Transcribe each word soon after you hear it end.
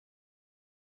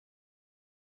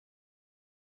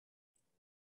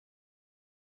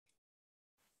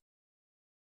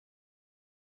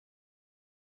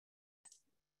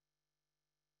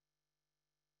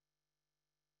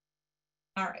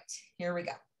All right, here we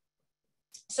go.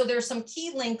 So there's some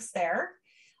key links there.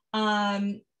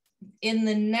 In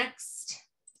the next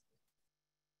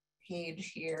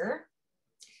page here,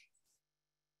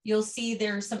 you'll see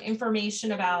there's some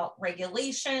information about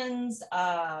regulations,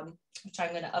 which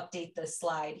I'm going to update this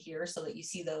slide here so that you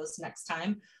see those next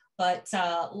time. But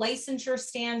licensure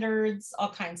standards, all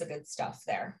kinds of good stuff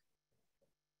there.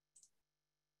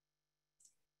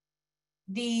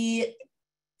 The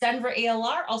Denver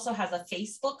ALR also has a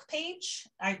Facebook page.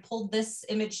 I pulled this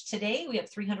image today. We have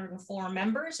 304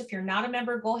 members. If you're not a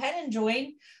member, go ahead and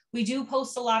join. We do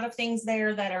post a lot of things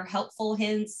there that are helpful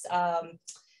hints.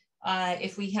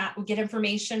 If we get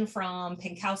information from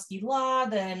Pinkowski Law,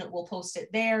 then we'll post it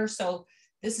there. So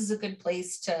this is a good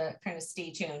place to kind of stay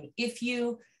tuned. If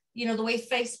you know, the way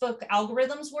Facebook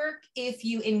algorithms work, if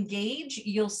you engage,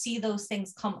 you'll see those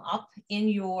things come up in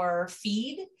your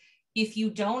feed. If you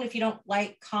don't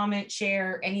like, comment,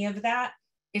 share, any of that,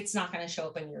 it's not going to show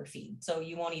up in your feed. So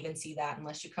you won't even see that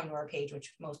unless you come to our page,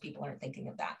 which most people aren't thinking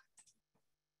of that.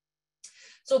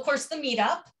 So of course, the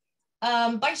meetup.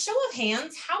 By show of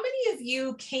hands, how many of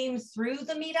you came through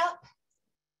the meetup?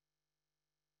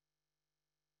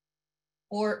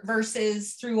 Or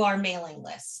versus through our mailing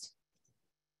list?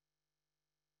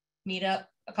 Meetup,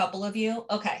 a couple of you?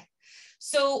 Okay.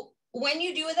 So when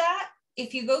you do that,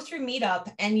 if you go through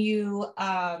Meetup and you,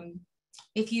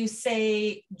 if you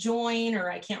say join,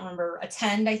 or I can't remember,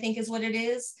 attend, I think is what it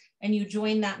is, and you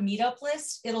join that Meetup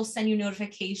list, it'll send you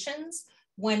notifications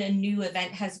when a new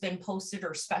event has been posted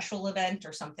or special event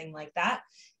or something like that.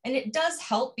 And it does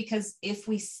help because if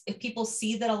people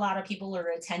see that a lot of people are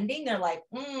attending, they're like,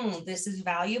 this is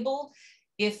valuable.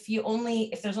 If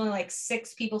there's only like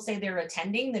 6 people say they're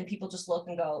attending, then people just look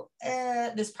and go,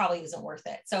 this probably isn't worth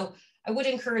it. So I would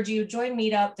encourage you, join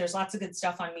Meetup. There's lots of good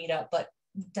stuff on Meetup, but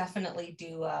definitely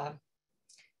do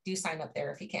sign up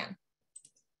there if you can.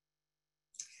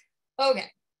 Okay,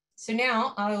 so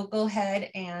now I'll go ahead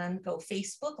and go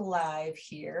Facebook Live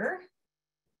here.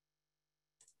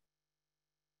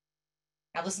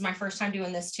 Now this is my first time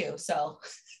doing this too, so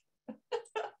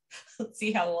let's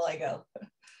see how well I go.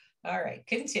 All right,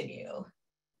 continue.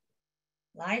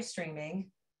 Live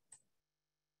streaming.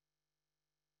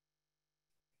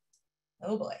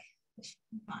 Oh boy, this should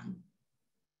be fun.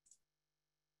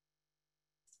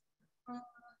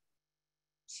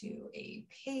 To a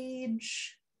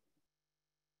page.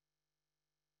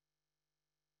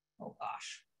 Oh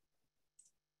gosh,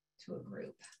 to a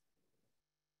group.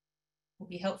 It will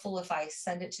be helpful if I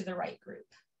send it to the right group.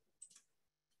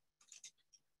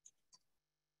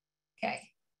 Okay,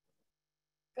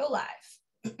 go live.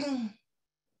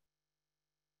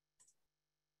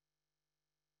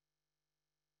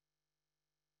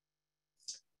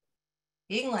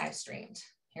 Being live streamed.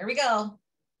 Here we go.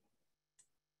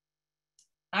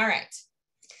 All right.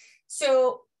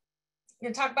 So we're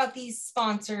going to talk about these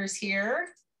sponsors here.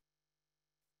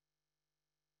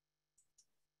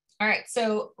 All right.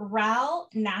 So RAL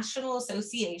National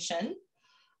Association.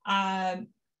 How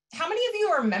many of you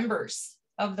are members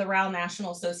of the RAL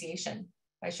National Association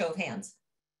by show of hands?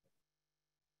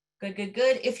 Good, good,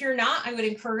 good. If you're not, I would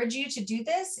encourage you to do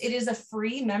this. It is a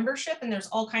free membership and there's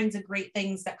all kinds of great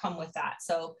things that come with that.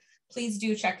 So please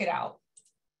do check it out.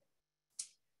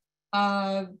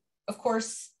 Of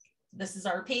course, this is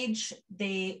our page.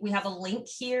 We have a link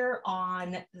here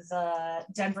on the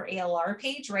Denver ALR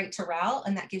page, right to RAL,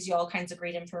 and that gives you all kinds of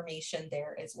great information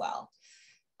there as well.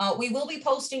 We will be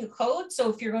posting a code.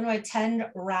 So if you're going to attend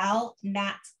RAL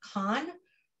NatCon,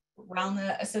 around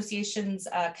the association's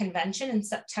convention in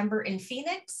September in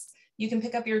Phoenix, you can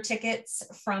pick up your tickets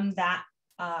from that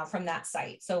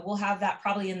site. So we'll have that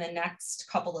probably in the next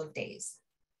couple of days.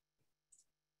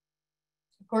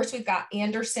 Of course, we've got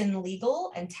Anderson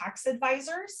Legal and Tax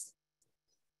Advisors.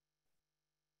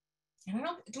 I don't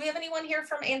know, do we have anyone here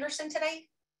from Anderson today?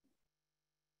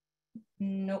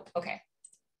 Nope, okay.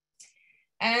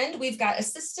 And we've got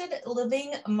Assisted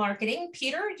Living Marketing.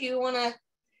 Peter, do you want to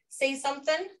say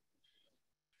something?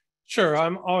 Sure,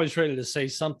 I'm always ready to say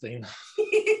something.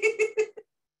 I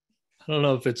don't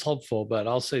know if it's helpful, but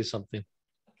I'll say something.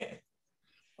 Okay.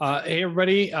 Hey,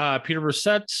 everybody, Peter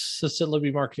Brissett,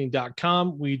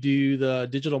 assistedlivingmarketing.com. We do the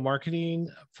digital marketing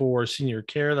for senior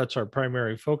care. That's our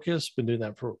primary focus. Been doing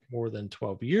that for more than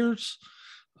 12 years.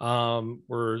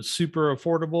 We're super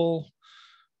affordable.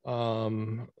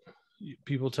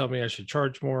 People tell me I should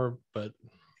charge more, but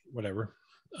whatever.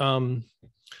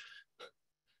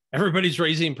 Everybody's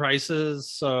raising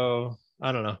prices, so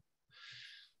I don't know.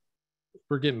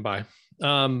 We're getting by.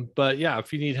 But yeah,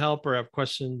 if you need help or have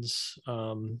questions,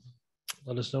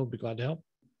 let us know. We'd be glad to help.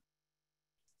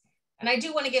 And I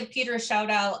do want to give Peter a shout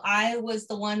out. I was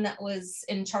the one that was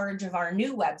in charge of our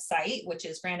new website, which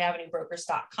is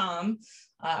grandavenuebrokers.com.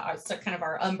 It's kind of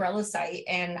our umbrella site.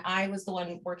 And I was the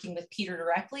one working with Peter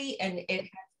directly. And it has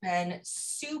been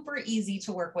super easy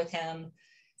to work with him.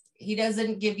 He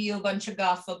doesn't give you a bunch of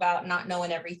guff about not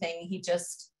knowing everything. He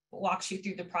just walks you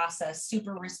through the process,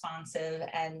 super responsive,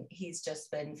 and he's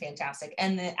just been fantastic.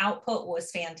 And the output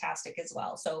was fantastic as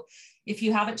well. So if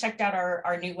you haven't checked out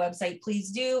our new website,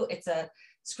 please do. It's a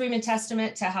screaming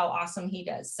testament to how awesome he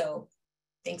does. So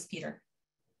thanks, Peter.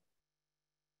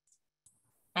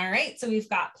 All right, so we've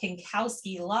got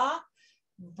Pinkowski Law,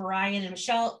 Brian and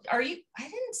Michelle. I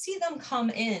didn't see them come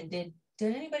in. Did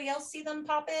anybody else see them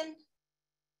pop in?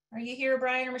 Are you here,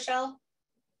 Brian or Michelle?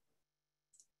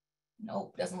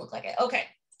 Nope, doesn't look like it. Okay.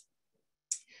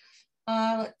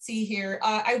 Let's see here.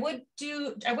 I would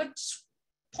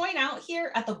point out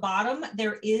here at the bottom,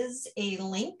 there is a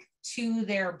link to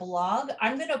their blog.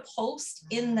 I'm going to post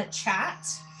in the chat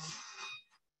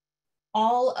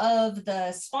all of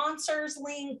the sponsors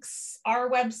links, our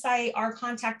website, our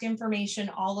contact information,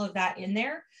 all of that in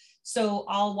there. So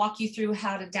I'll walk you through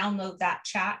how to download that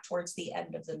chat towards the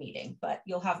end of the meeting, but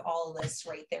you'll have all of this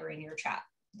right there in your chat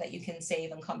that you can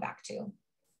save and come back to.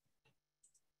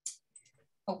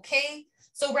 Okay,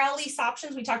 so RAL lease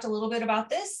options, we talked a little bit about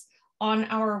this. On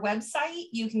our website,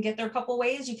 you can get there a couple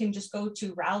ways. You can just go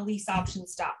to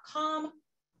ralleaseoptions.com,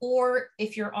 or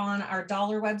if you're on our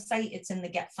dollar website, it's in the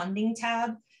Get Funding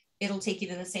tab. It'll take you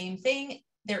to the same thing.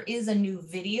 There is a new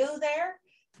video there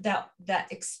that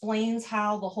explains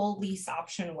how the whole lease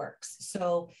option works.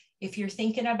 So if you're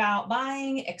thinking about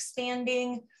buying,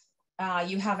 expanding,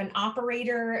 you have an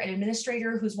operator, an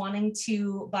administrator who's wanting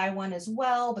to buy one as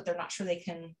well, but they're not sure they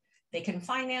can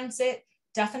finance it,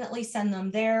 definitely send them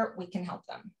there. We can help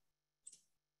them.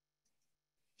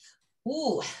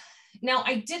 Ooh, now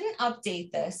I didn't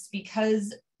update this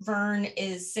because Vern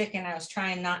is sick and I was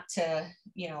trying not to,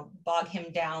 bog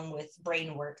him down with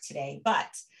brain work today, but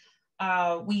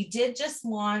we did just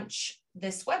launch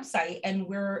this website and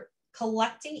we're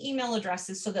collecting email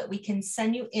addresses so that we can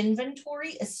send you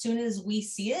inventory as soon as we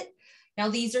see it. Now,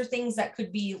 these are things that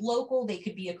could be local, they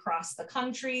could be across the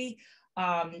country.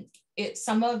 If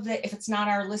it's not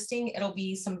our listing, it'll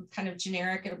be some kind of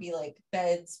generic, it'll be like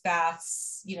beds,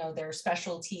 baths, their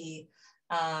specialty,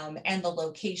 and the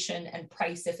location and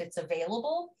price if it's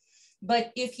available.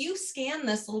 But if you scan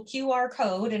this little QR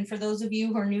code, and for those of you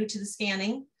who are new to the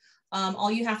scanning,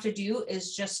 all you have to do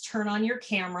is just turn on your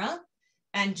camera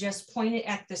and just point it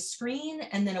at the screen,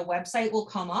 and then a website will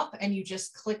come up and you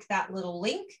just click that little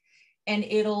link and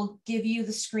it'll give you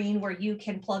the screen where you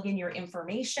can plug in your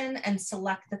information and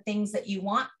select the things that you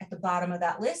want. At the bottom of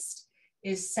that list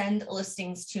is send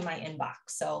listings to my inbox.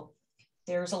 So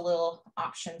there's a little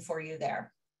option for you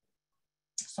there.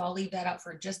 So I'll leave that up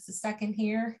for just a second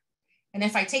here. And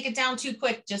if I take it down too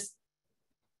quick, just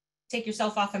take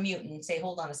yourself off of mute and say,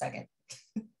 hold on a second.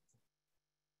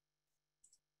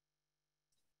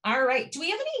 All right, do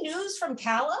we have any news from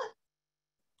CALA?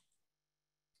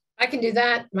 I can do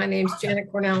that. My name's Janet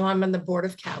Cornell. I'm on the board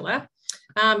of CALA.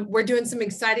 We're doing some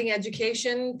exciting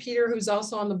education. Peter, who's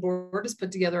also on the board, has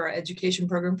put together our education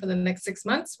program for the next 6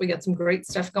 months. We got some great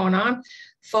stuff going on.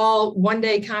 Fall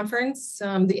one-day conference,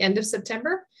 the end of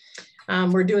September.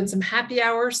 We're doing some happy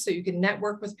hours so you can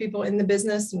network with people in the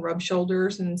business and rub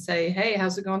shoulders and say, hey,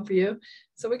 how's it going for you?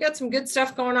 So we got some good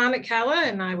stuff going on at CALA,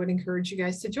 and I would encourage you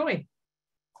guys to join.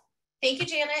 Thank you,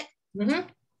 Janet.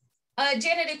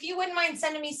 Janet, if you wouldn't mind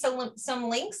sending me some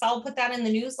links, I'll put that in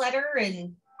the newsletter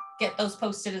and get those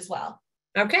posted as well.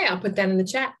 Okay, I'll put that in the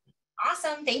chat.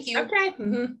 Awesome, thank you. Okay.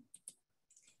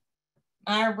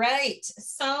 All right,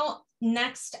 so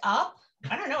next up,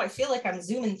 I don't know, I feel like I'm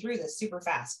zooming through this super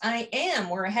fast. I am,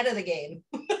 we're ahead of the game.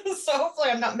 So hopefully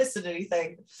I'm not missing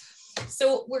anything.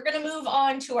 So we're gonna move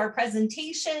on to our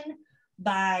presentation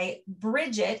by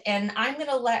Bridget, and I'm going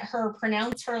to let her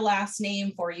pronounce her last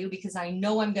name for you because I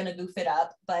know I'm going to goof it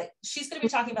up, but she's going to be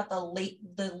talking about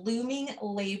the looming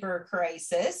labor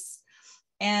crisis.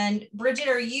 And Bridget,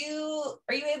 are you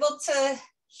able to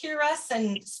hear us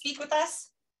and speak with us?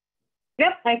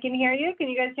 Yep, I can hear you. Can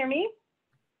you guys hear me?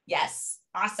 Yes,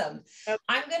 awesome. Okay.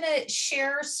 I'm going to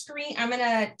share screen. I'm going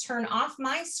to turn off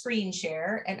my screen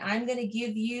share and I'm going to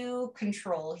give you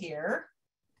control here.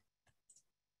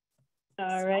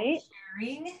 All right.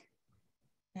 Sharing.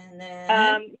 And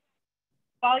then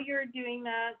while you're doing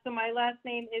that, so my last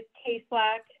name is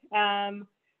K-Slack.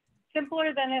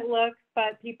 Simpler than it looks,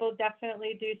 but people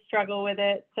definitely do struggle with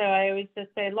it. So I always just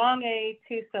say long A,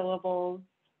 2 syllables.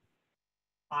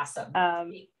 Awesome.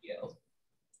 Thank you.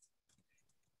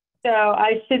 So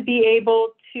I should be able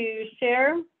to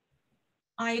share.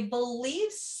 I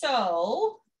believe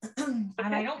so. And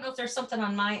I don't know if there's something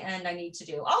on my end I need to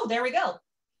do. Oh, there we go.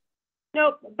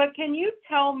 Nope, but can you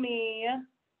tell me,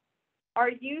 are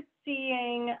you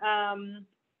seeing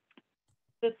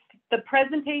the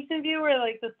presentation view or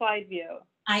like the slide view?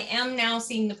 I am now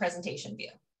seeing the presentation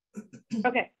view.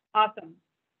 Okay, awesome.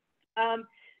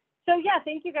 So yeah,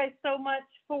 thank you guys so much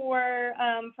for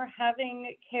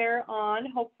having KARE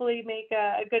on. Hopefully make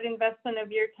a good investment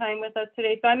of your time with us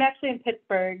today. So I'm actually in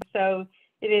Pittsburgh, so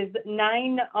it is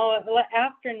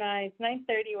after 9, it's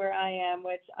 9:30 where I am,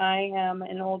 which I am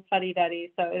an old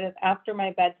fuddy-duddy, so it is after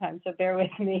my bedtime, so bear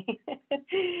with me.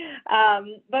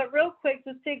 But real quick,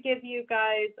 just to give you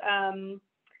guys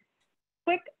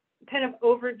quick kind of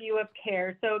overview of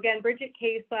KARE. So again, Bridget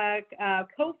Kaslack,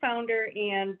 co-founder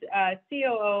and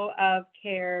COO of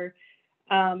KARE.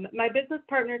 My business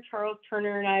partner, Charles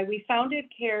Turner, and I, we founded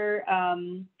KARE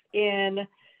in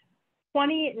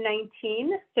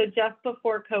 2019, so just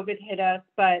before COVID hit us,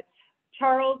 but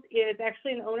Charles is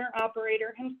actually an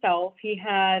owner-operator himself. He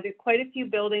had quite a few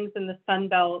buildings in the Sun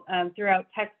Belt throughout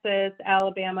Texas,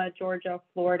 Alabama, Georgia,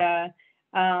 Florida,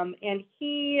 and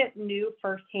he knew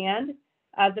firsthand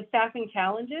the staffing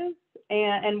challenges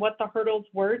and what the hurdles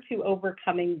were to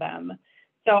overcoming them.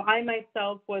 So I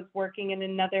myself was working in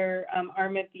another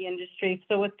arm of the industry,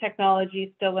 still with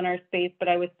technology, still in our space, but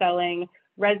I was selling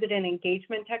resident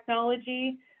engagement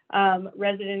technology.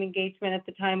 Resident engagement at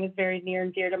the time was very near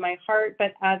and dear to my heart,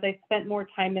 but as I spent more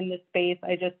time in this space,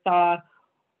 I just saw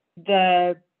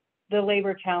the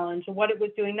labor challenge, what it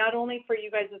was doing, not only for you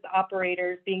guys as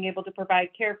operators, being able to provide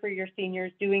care for your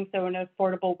seniors, doing so in an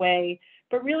affordable way,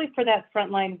 but really for that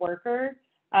frontline worker,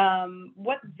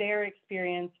 what their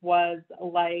experience was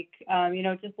like,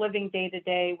 just living day to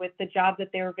day with the job that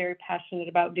they were very passionate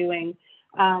about doing.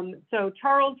 So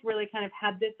Charles really kind of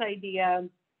had this idea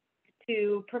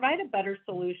to provide a better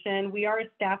solution. We are a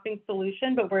staffing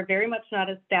solution, but we're very much not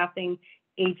a staffing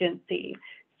agency.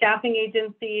 Staffing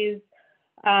agencies,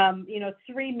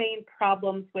 three main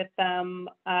problems with them.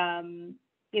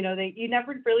 You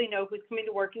never really know who's coming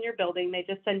to work in your building. They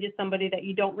just send you somebody that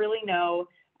you don't really know.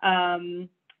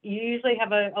 You usually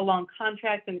have a long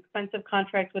contract, an expensive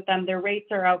contract with them. Their rates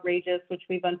are outrageous, which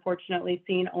we've unfortunately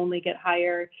seen only get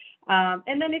higher.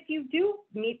 And then if you do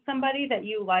meet somebody that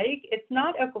you like, it's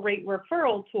not a great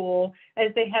referral tool,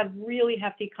 as they have really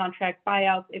hefty contract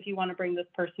buyouts if you want to bring this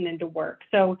person into work.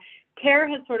 So KARE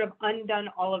has sort of undone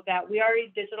all of that. We are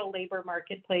a digital labor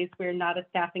marketplace. We're not a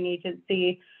staffing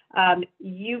agency.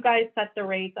 You guys set the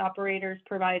rates. Operators,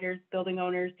 providers, building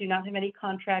owners do not have any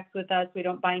contracts with us. We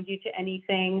don't bind you to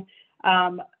anything.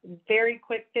 Very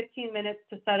quick, 15 minutes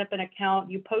to set up an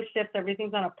account. You post shifts.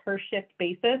 Everything's on a per shift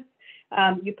basis.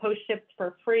 You post shifts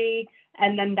for free,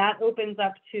 and then that opens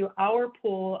up to our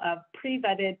pool of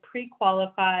pre-vetted,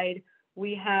 pre-qualified.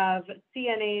 We have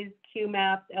CNAs,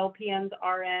 QMAPs, LPNs,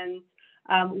 RNs.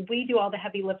 We do all the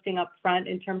heavy lifting up front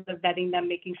in terms of vetting them,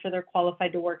 making sure they're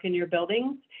qualified to work in your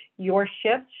buildings. Your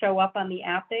shifts show up on the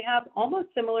app they have, almost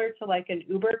similar to like an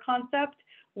Uber concept,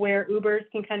 where Ubers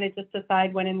can kind of just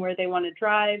decide when and where they want to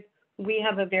drive. We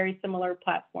have a very similar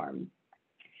platform.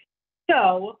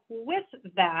 So with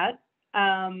that,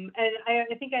 and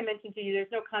I think I mentioned to you,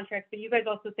 there's no contract, but you guys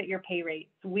also set your pay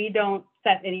rates. We don't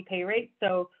set any pay rates.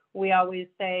 So we always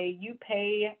say, you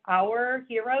pay our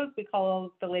heroes. We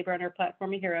call the labor on our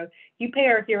platform a hero. You pay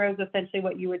our heroes essentially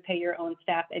what you would pay your own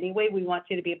staff anyway. We want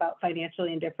you to be about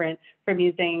financially indifferent from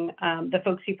using the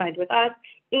folks you find with us.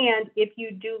 And if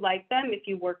you do like them, if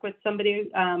you work with somebody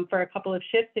for a couple of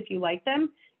shifts, if you like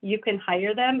them, you can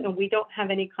hire them, and we don't have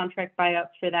any contract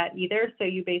buyouts for that either. So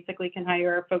you basically can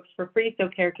hire our folks for free. So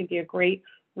KARE can be a great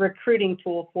recruiting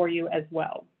tool for you as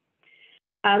well.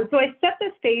 So I set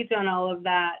the stage on all of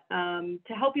that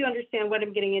to help you understand what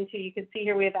I'm getting into. You can see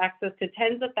here we have access to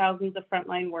tens of thousands of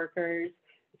frontline workers.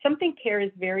 Something KARE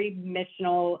is very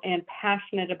missional and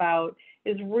passionate about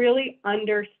is really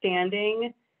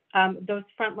understanding those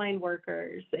frontline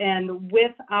workers. And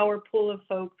with our pool of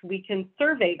folks, we can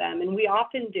survey them, and we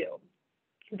often do.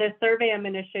 The survey I'm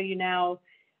going to show you now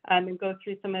and go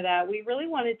through some of that. We really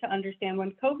wanted to understand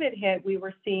when COVID hit, we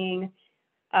were seeing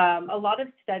a lot of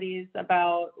studies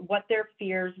about what their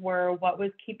fears were, what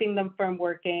was keeping them from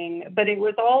working, but it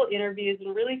was all interviews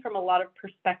and really from a lot of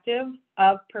perspectives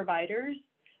of providers.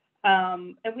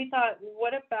 And we thought,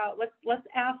 what about, let's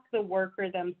ask the worker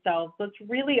themselves. Let's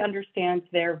really understand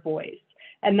their voice.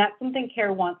 And that's something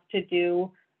KARE wants to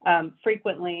do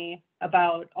frequently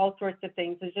about all sorts of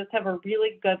things, is just have a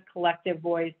really good collective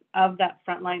voice of that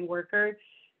frontline worker.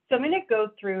 So I'm going to go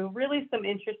through really some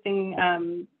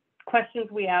interesting questions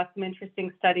we asked, some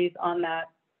interesting studies on that.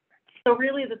 So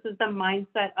really, this is the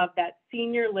mindset of that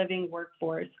senior living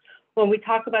workforce. When we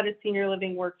talk about a senior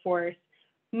living workforce,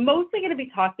 mostly going to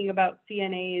be talking about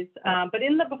CNAs, but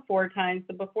in the before times,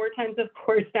 of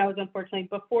course, now is unfortunately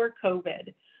before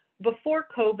COVID. Before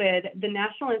COVID, the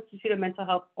National Institute of Mental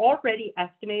Health already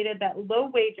estimated that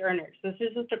low-wage earners, this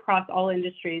is just across all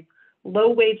industries,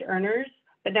 low-wage earners,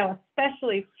 but now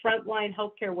especially frontline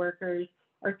healthcare workers,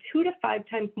 are 2 to 5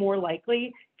 times more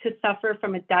likely to suffer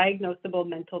from a diagnosable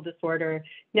mental disorder.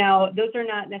 Now, those are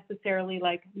not necessarily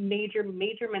like major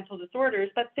mental disorders,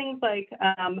 but things like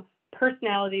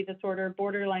personality disorder,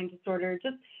 borderline disorder,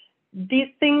 just these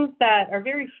things that are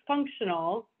very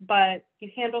functional, but you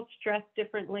handle stress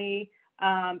differently.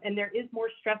 And there is more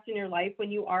stress in your life when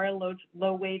you are a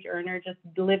low wage earner, just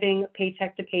living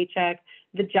paycheck to paycheck.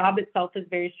 The job itself is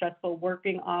very stressful,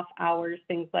 working off hours,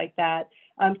 things like that.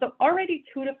 So already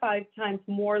 2 to 5 times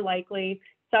more likely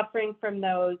suffering from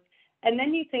those. And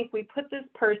then you think we put this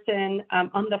person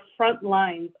on the front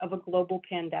lines of a global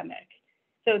pandemic.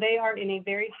 So they are in a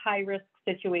very high risk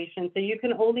situation. So you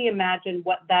can only imagine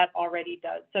what that already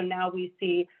does. So now we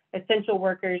see essential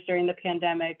workers during the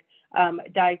pandemic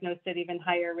diagnosed at even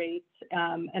higher rates,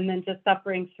 and then just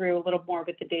suffering through a little more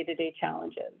with the day-to-day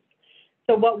challenges.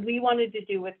 So what we wanted to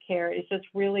do with KARE is just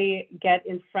really get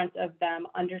in front of them,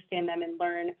 understand them, and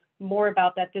learn more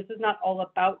about that. This is not all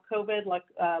about COVID.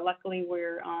 Luckily,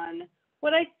 we're on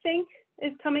what I think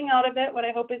is coming out of it, what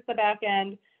I hope is the back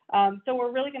end. So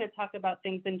we're really going to talk about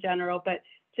things in general, but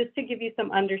just to give you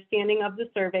some understanding of the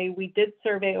survey, we did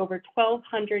survey over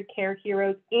 1,200 KARE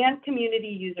heroes and community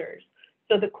users.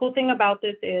 So the cool thing about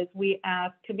this is we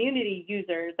asked community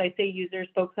users, I say users,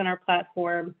 folks on our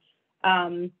platform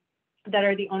that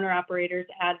are the owner operators,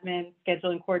 admins,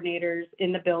 scheduling coordinators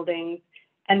in the buildings,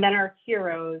 and then our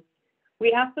heroes.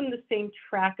 We asked them the same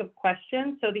track of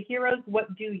questions. So the heroes,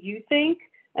 what do you think?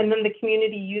 And then the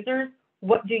community users,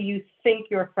 what do you think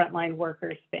your frontline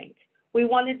workers think? We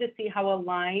wanted to see how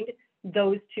aligned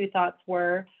those two thoughts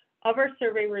were. Of our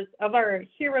surveyors, of our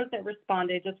heroes that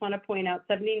responded, just want to point out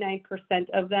 79%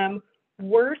 of them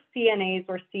were CNAs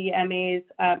or CMAs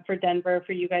for Denver,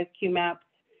 for you guys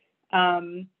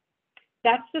QMAPs.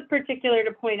 That's just particular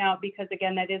to point out because,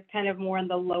 again, that is kind of more in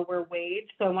the lower wage.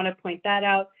 So I want to point that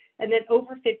out. And then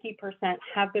over 50%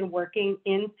 have been working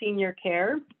in senior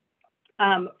care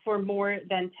for more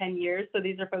than 10 years. So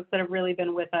these are folks that have really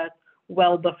been with us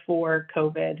well before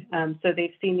COVID. So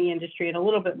they've seen the industry in a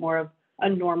little bit more of a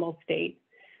normal state.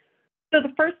 So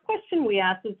the first question we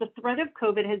asked is, the threat of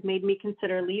COVID has made me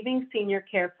consider leaving senior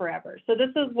care forever. So this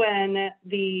is when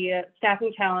the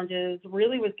staffing challenges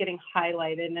really was getting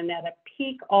highlighted and at a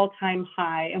peak all-time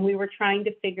high, and we were trying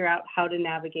to figure out how to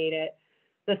navigate it.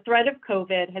 The threat of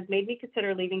COVID has made me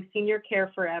consider leaving senior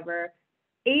care forever.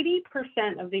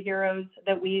 80% of the heroes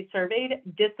that we surveyed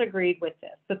disagreed with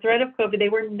this. The threat of COVID, they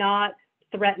were not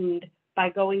threatened by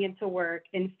going into work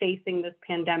and facing this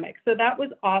pandemic. So that was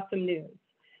awesome news.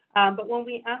 But when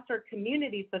we asked our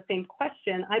communities the same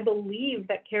question, I believe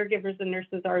that caregivers and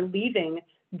nurses are leaving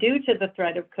due to the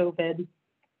threat of COVID.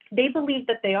 They believe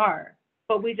that they are,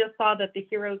 but we just saw that the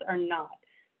heroes are not.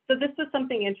 So this was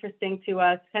something interesting to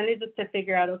us, kind of just to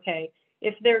figure out, okay,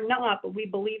 if they're not, but we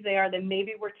believe they are, then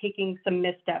maybe we're taking some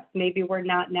missteps. Maybe we're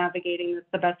not navigating this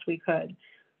the best we could.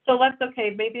 So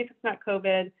maybe if it's not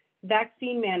COVID,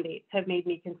 vaccine mandates have made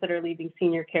me consider leaving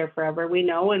senior care forever. We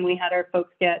know when we had our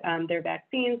folks get their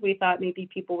vaccines, we thought maybe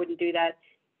people wouldn't do that.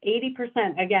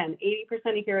 80%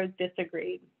 of heroes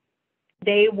disagreed.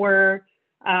 They were,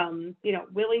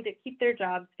 willing to keep their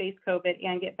jobs, face COVID,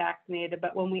 and get vaccinated.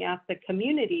 But when we asked the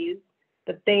communities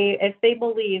that if they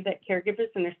believe that caregivers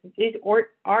and nurses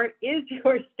is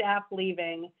your staff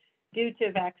leaving due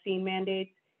to vaccine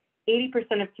mandates,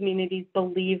 80% of communities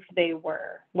believed they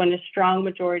were, when a strong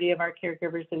majority of our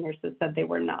caregivers and nurses said they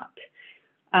were not.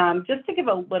 Just to give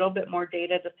a little bit more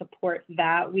data to support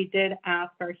that, we did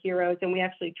ask our heroes, and we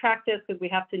actually tracked this because we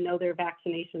have to know their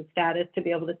vaccination status to be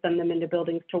able to send them into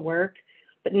buildings to work.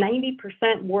 But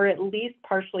 90% were at least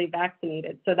partially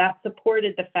vaccinated. So that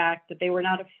supported the fact that they were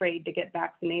not afraid to get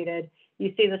vaccinated.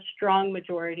 You see the strong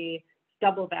majority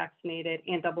double vaccinated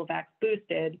and double vax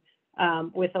boosted,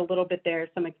 with a little bit there,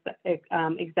 some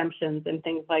exemptions and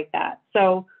things like that.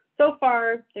 So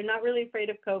far, they're not really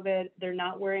afraid of COVID. They're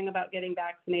not worrying about getting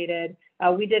vaccinated.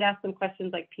 We did ask some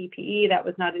questions like PPE. That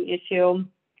was not an issue.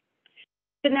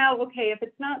 So now, okay, if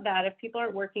it's not that, if people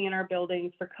aren't working in our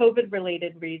buildings for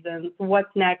COVID-related reasons, what's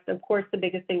next? Of course, the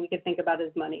biggest thing we could think about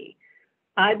is money.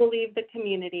 I believe the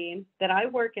community that I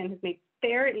work in has made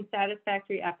fair and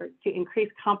satisfactory efforts to increase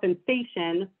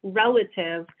compensation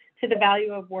relative to the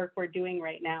value of work we're doing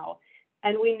right now.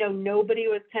 And we know nobody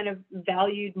was kind of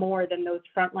valued more than those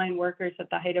frontline workers at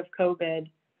the height of COVID.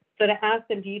 So to ask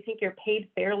them, do you think you're paid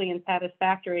fairly and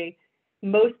satisfactory?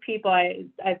 Most people,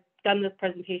 I've done this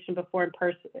presentation before in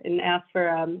person and asked for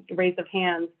a raise of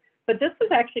hands, but this was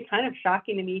actually kind of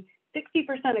shocking to me.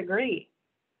 60% agree.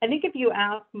 I think if you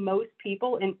ask most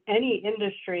people in any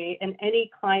industry, in any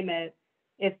climate,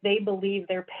 if they believe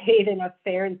they're paid in a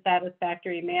fair and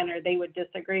satisfactory manner, they would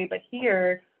disagree. But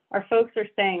here, our folks are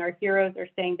saying, our heroes are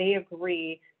saying they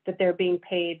agree that they're being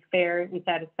paid fair and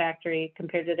satisfactory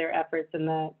compared to their efforts in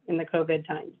the COVID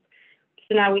times.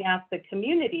 So now we ask the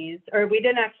communities, or we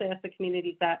didn't actually ask the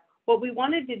communities that. What we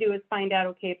wanted to do is find out,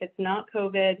 okay, if it's not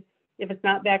COVID, if it's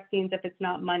not vaccines, if it's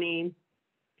not money,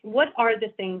 what are the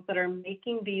things that are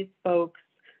making these folks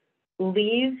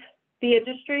leave the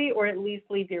industry or at least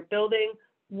leave your building?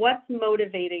 What's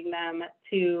motivating them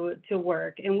to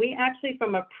work? And we actually,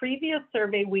 from a previous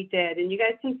survey we did, and you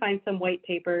guys can find some white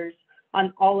papers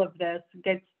on all of this,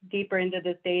 gets deeper into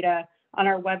this data on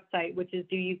our website, which is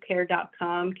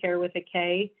doyoukare.com, care with a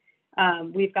K.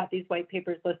 We've got these white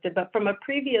papers listed, but from a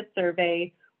previous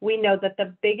survey, we know that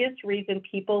the biggest reason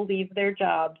people leave their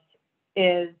jobs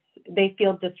is they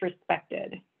feel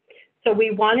disrespected. So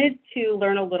we wanted to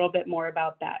learn a little bit more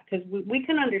about that, because we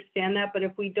can understand that, but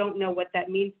if we don't know what that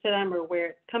means to them or where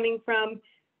it's coming from,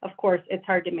 of course, it's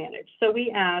hard to manage. So we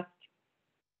asked,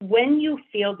 when you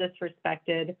feel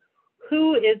disrespected,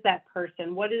 who is that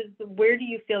person? Where do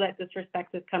you feel that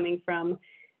disrespect is coming from?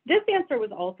 This answer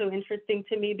was also interesting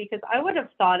to me because I would have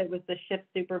thought it was the shift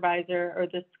supervisor or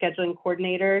the scheduling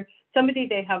coordinator, somebody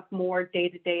they have more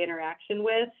day-to-day interaction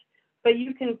with. But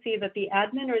you can see that the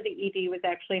admin or the ED was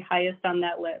actually highest on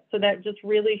that list. So that just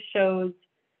really shows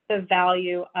the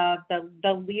value of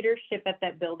the leadership at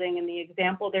that building and the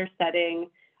example they're setting,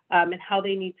 and how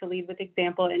they need to lead with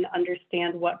example and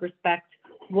understand what respect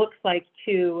looks like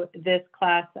to this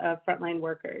class of frontline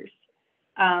workers.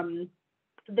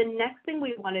 The next thing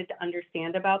we wanted to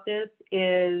understand about this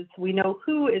is, we know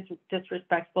who is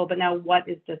disrespectful, but now what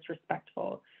is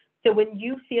disrespectful? So when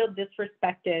you feel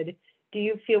disrespected,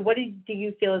 what do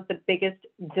you feel is the biggest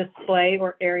display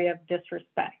or area of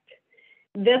disrespect?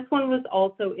 This one was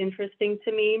also interesting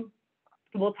to me.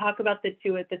 We'll talk about the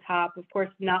two at the top. Of course,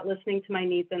 not listening to my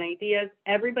needs and ideas.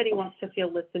 Everybody wants to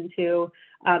feel listened to.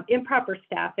 Improper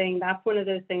staffing, that's one of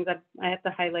those things I have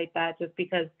to highlight that, just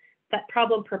because that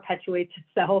problem perpetuates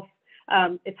itself.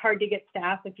 It's hard to get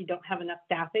staff if you don't have enough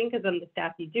staffing, because then the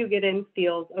staff you do get in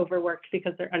feels overworked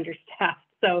because they're understaffed.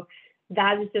 So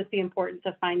that is just the importance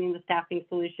of finding the staffing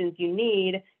solutions you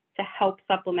need to help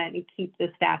supplement and keep the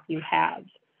staff you have.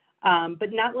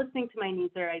 But not listening to my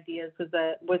needs or ideas was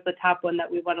the top one that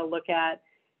we want to look at.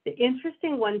 The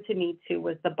interesting one to me too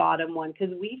was the bottom one,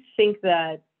 because we think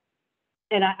that,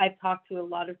 and I've talked to a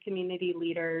lot of community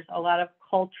leaders, a lot of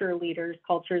culture leaders,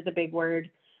 culture is a big word,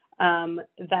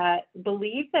 that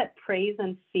believe that praise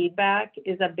and feedback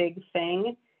is a big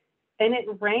thing. And it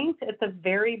ranked at the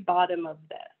very bottom of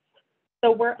this.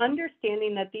 So we're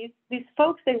understanding that these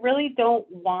folks, they really don't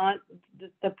want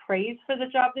the praise for the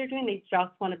job they're doing. They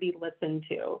just want to be listened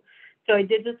to. So I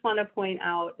did just want to point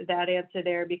out that answer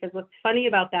there, because what's funny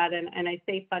about that, and I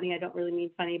say funny, I don't really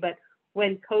mean funny, but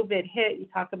when COVID hit, you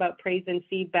talk about praise and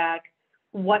feedback,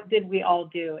 what did we all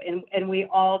do? And we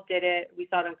all did it. We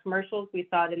saw it on commercials. We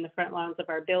saw it in the front lawns of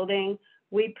our building.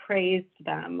 We praised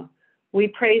them. We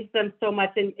praised them so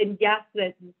much. And yes,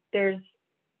 that there's,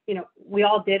 we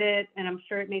all did it, and I'm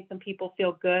sure it made some people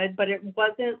feel good, but it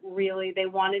wasn't really, they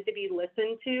wanted to be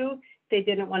listened to. They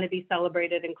didn't want to be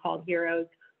celebrated and called heroes,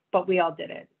 but we all did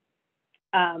it.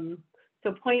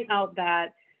 So point out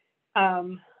that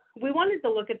we wanted to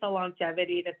look at the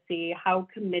longevity to see how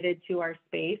committed to our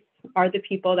space are the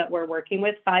people that we're working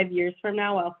with. 5 years from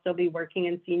now, I'll still be working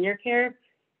in senior care.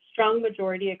 Strong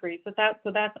majority agrees with that,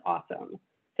 so that's awesome.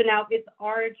 So now it's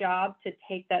our job to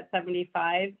take that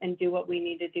 75 and do what we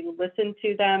need to do, listen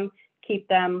to them, keep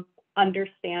them,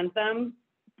 understand them.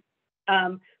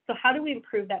 So how do we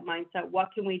improve that mindset? What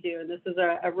can we do? And this is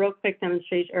a real quick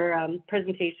demonstration or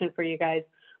presentation for you guys,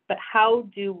 but how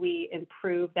do we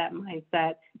improve that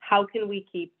mindset? How can we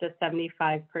keep the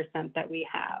 75% that we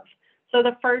have? So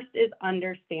the first is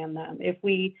understand them. If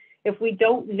we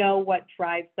don't know what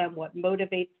drives them, what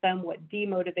motivates them, what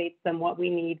demotivates them, what we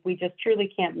need, we just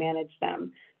truly can't manage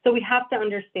them. So we have to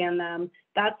understand them.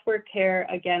 That's where KARE,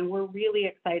 again, we're really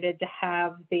excited to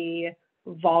have the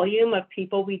volume of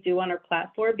people we do on our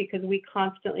platform, because we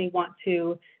constantly want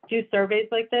to do surveys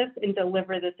like this and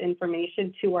deliver this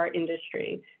information to our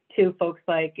industry, to folks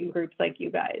like and groups like you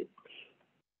guys.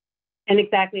 And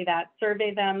exactly that,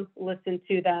 survey them, listen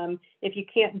to them. If you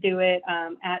can't do it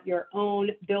at your own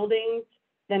buildings,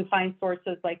 then find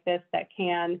sources like this that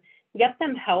can get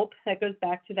them help. That goes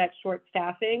back to that short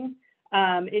staffing.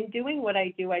 In doing what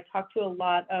I do, I talk to a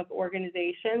lot of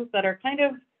organizations that are kind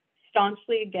of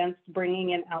staunchly against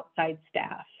bringing in outside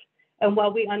staff. And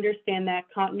while we understand that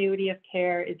continuity of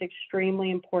care is extremely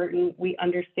important, we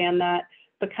understand that,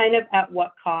 but kind of at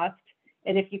what cost?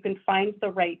 And if you can find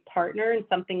the right partner in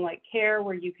something like KARE,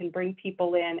 where you can bring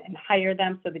people in and hire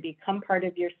them so they become part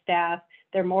of your staff,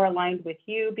 they're more aligned with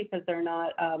you because they're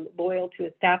not loyal to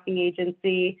a staffing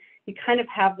agency, you kind of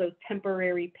have those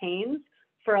temporary pains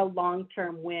for a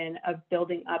long-term win of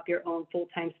building up your own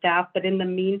full-time staff. But in the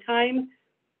meantime,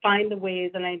 find the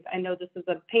ways, and I know this is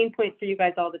a pain point for you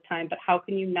guys all the time, but how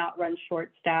can you not run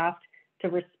short-staffed to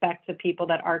respect the people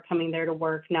that are coming there to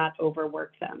work, not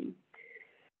overwork them?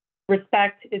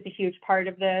 Respect is a huge part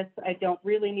of this. I don't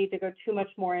really need to go too much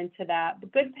more into that.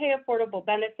 But good pay, affordable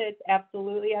benefits,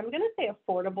 absolutely. I'm going to say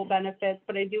affordable benefits,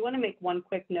 but I do want to make one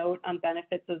quick note on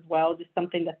benefits as well, just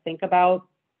something to think about.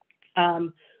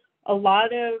 A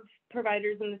lot of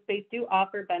providers in the space do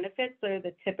offer benefits. They're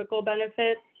the typical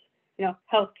benefits, you know,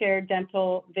 healthcare,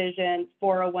 dental, vision,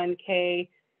 401k.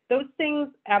 Those things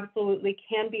absolutely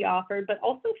can be offered, but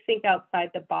also think outside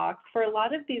the box. For a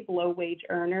lot of these low-wage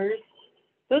earners,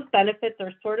 those benefits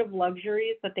are sort of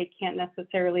luxuries that they can't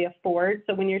necessarily afford.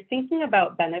 So when you're thinking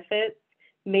about benefits,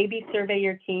 maybe survey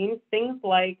your teams, things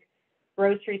like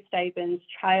grocery stipends,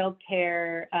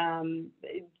 childcare,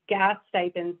 gas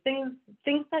stipends,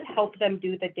 things that help them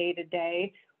do the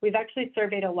day-to-day. We've actually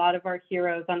surveyed a lot of our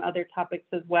heroes on other topics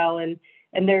as well, and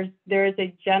there is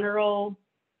a general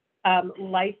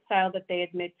lifestyle that they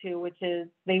admit to, which is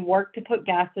they work to put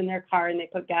gas in their car, and they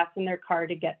put gas in their car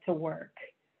to get to work.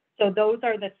 So those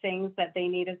are the things that they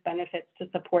need as benefits to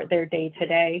support their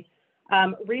day-to-day.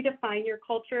 Redefine your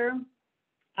culture.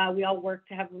 We all work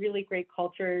to have really great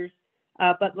cultures,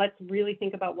 but let's really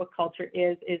think about what culture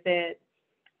is. Is it,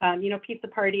 pizza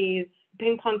parties,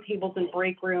 ping pong tables and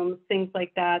break rooms, things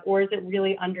like that? Or is it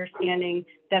really understanding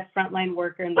that frontline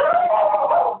worker and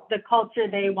the culture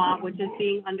they want, which is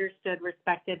being understood,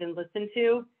 respected, and listened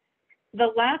to?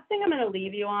 The last thing I'm going to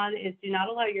leave you on is do not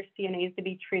allow your CNAs to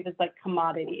be treated like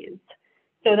commodities.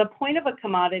 So the point of a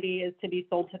commodity is to be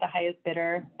sold to the highest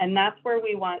bidder, and that's where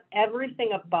we want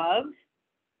everything above.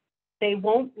 They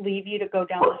won't leave you to go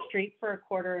down the street for a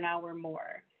quarter an hour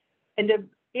more. And to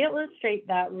illustrate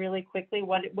that really quickly,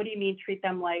 what do you mean treat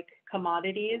them like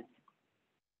commodities?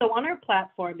 So on our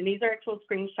platform, and these are actual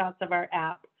screenshots of our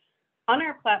app, on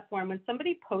our platform, when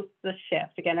somebody posts the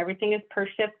shift, again, everything is per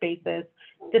shift basis,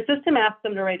 the system asks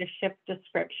them to write a shift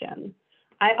description.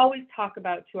 I always talk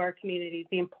about to our communities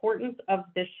the importance of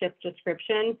this shift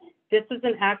description. This is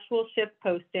an actual shift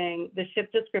posting. The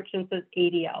shift description says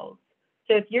ADLs.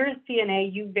 So if you're a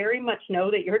CNA, you very much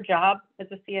know that your job as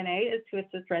a CNA is to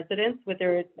assist residents with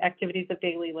their activities of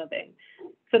daily living.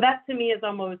 So that to me is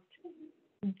almost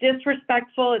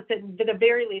disrespectful. It's at the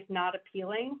very least not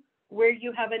appealing, where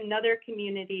you have another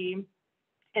community,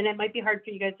 and it might be hard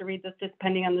for you guys to read this just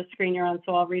depending on the screen you're on,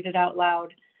 so I'll read it out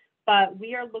loud. But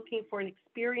we are looking for an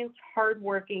experienced,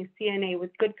 hardworking CNA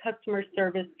with good customer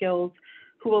service skills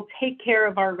who will take care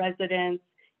of our residents.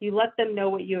 You let them know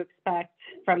what you expect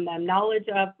from them. Knowledge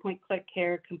of point-click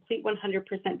care, complete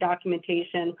 100%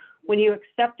 documentation. When you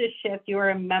accept a shift, you are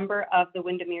a member of the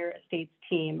Windermere Estates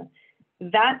team.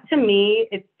 That to me,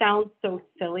 it sounds so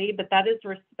silly, but that is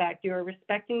respect. You are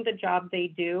respecting the job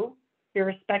they do. You're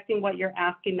respecting what you're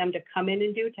asking them to come in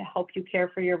and do to help you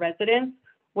care for your residents,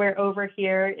 where over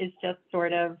here is just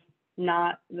sort of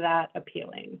not that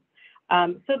appealing.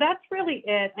 So that's really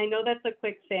it. I know that's a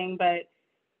quick thing, but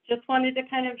just wanted to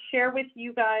kind of share with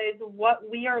you guys what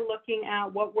we are looking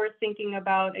at, what we're thinking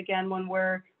about. Again, when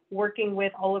we're working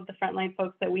with all of the frontline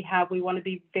folks that we have, we want to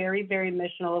be very, very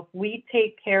missional. If we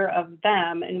take care of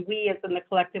them, and we as in the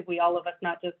collective, we all of us,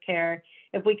 not just KARE,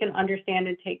 if we can understand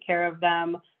and take care of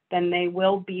them, then they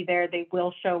will be there, they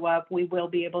will show up, we will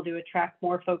be able to attract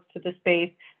more folks to the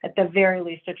space, at the very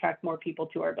least attract more people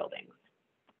to our buildings.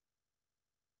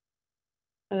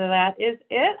 So that is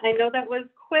it. I know that was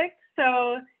quick,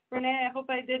 so Renee, I hope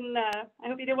you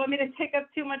didn't want me to take up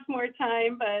too much more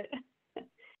time, but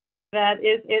that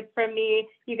is it from me.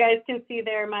 You guys can see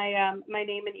there my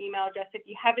name and email address. If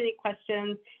you have any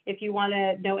questions, if you want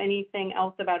to know anything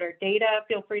else about our data,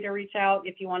 feel free to reach out.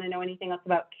 If you want to know anything else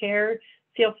about KARE,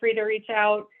 feel free to reach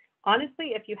out.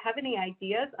 Honestly, if you have any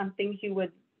ideas on things you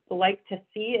would like to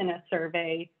see in a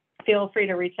survey, feel free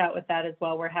to reach out with that as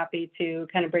well. We're happy to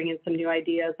kind of bring in some new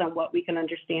ideas on what we can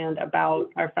understand about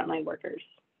our frontline workers.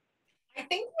 I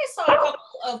think I saw a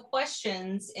couple of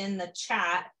questions in the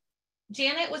chat.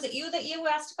 Janet, was it you that you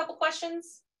asked a couple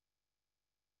questions?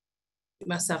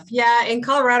 Myself. Yeah, in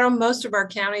Colorado, most of our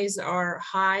counties are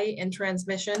high in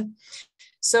transmission.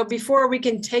 So before we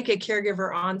can take a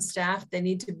caregiver on staff, they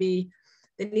need to be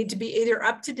either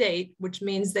up to date, which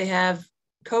means they have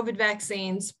COVID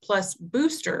vaccines plus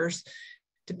boosters,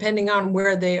 depending on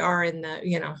where they are in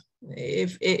the,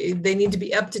 if they need to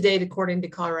be up to date according to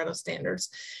Colorado standards.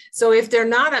 So if they're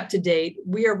not up to date,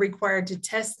 we are required to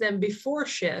test them before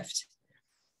shift,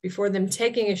 before them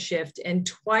taking a shift, and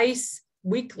twice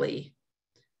weekly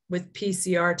with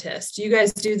PCR tests. Do you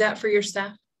guys do that for your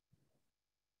staff?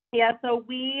 Yeah, so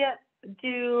we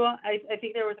do. I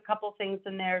think there was a couple things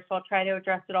in there, so I'll try to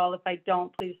address it all. If I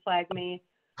don't, please flag me.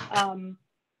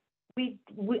 We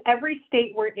every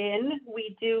state we're in,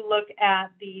 we do look at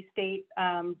the state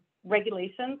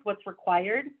regulations, what's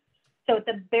required. So at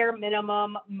the bare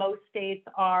minimum, most states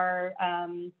are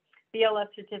BLS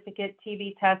certificate,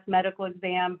 TB test, medical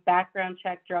exam, background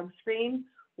check, drug screen.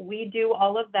 We do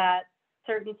all of that.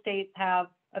 Certain states have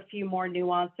a few more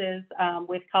nuances.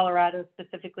 With Colorado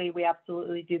specifically, we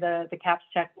absolutely do the CAPS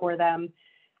check for them.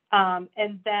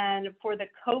 And then for the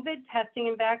COVID testing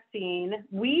and vaccine,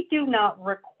 we do not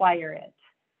require it.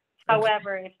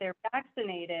 However, if they're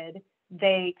vaccinated,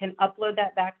 they can upload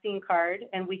that vaccine card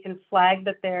and we can flag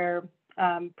that their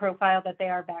profile that they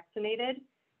are vaccinated.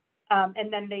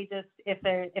 And then they just, if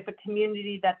a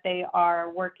community that they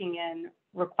are working in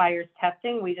requires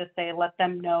testing, we just say, let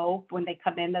them know when they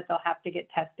come in that they'll have to get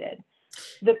tested.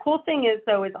 The cool thing is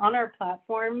though, is on our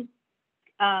platform,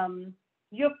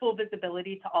 you have full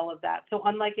visibility to all of that. So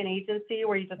unlike an agency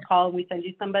where you just call and we send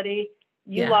you somebody,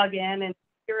 you log in and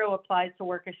hero applies to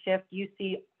work a shift, you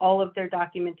see all of their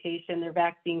documentation, their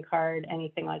vaccine card,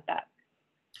 anything like that.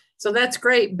 So that's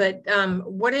great, but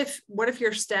what if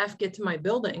your staff get to my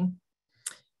building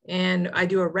and I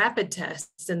do a rapid test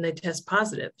and they test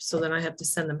positive, so then I have to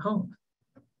send them home?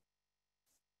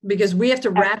 Because we have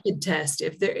to rapid test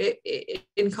if they're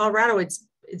in Colorado,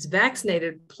 it's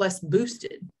vaccinated plus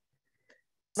boosted.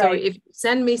 So Right. if you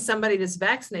send me somebody that's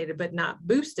vaccinated but not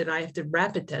boosted, I have to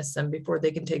rapid test them before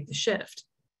they can take the shift.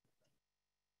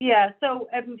 Yeah, so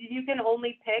you can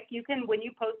only pick, when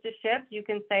you post a shift, you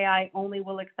can say, I only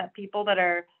will accept people that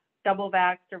are double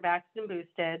vaxxed or vaxxed and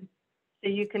boosted. So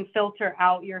you can filter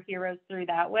out your heroes through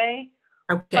that way.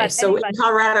 Okay, but so in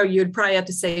Colorado, you'd probably have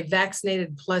to say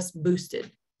vaccinated plus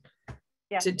boosted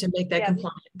to make that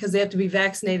compliant, because they have to be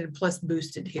vaccinated plus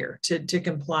boosted here to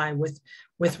comply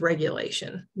with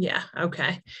regulation. Yeah,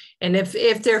 okay. And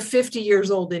if they're 50 years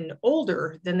old and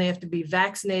older, then they have to be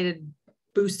vaccinated,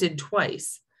 boosted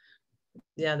twice.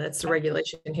 Yeah, that's the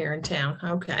regulation here in town.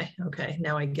 Okay,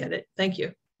 now I get it. Thank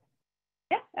you.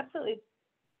 Yeah, absolutely.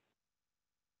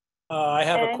 I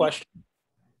have a question.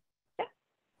 Yeah.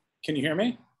 Can you hear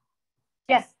me?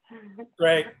 Yes.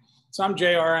 Great. So I'm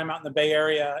JR, I'm out in the Bay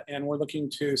Area and we're looking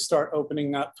to start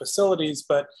opening up facilities,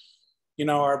 but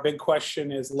our big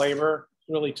question is labor.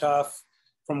 Really tough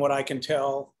from what I can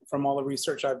tell from all the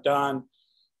research I've done.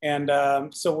 And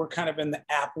so we're kind of in the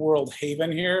app world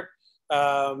haven here.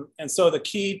 And so the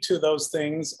key to those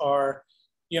things are,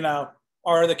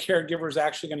 are the caregivers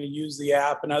actually going to use the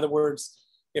app? In other words,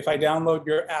 if I download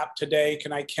your app today,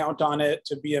 can I count on it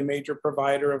to be a major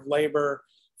provider of labor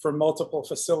for multiple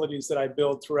facilities that I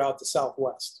build throughout the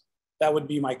Southwest? That would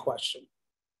be my question.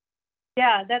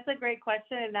 Yeah, that's a great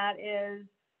question. And that is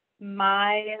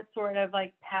my sort of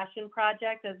like passion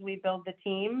project as we build the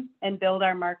team and build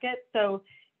our market. So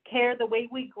KARE, the way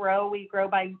we grow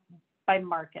by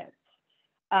markets.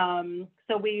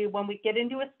 So when we get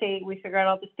into a state, we figure out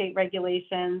all the state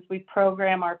regulations, we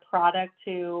program our product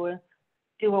to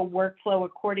do a workflow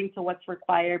according to what's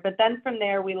required. But then from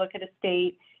there, we look at a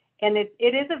state, and it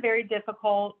is a very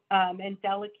difficult and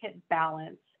delicate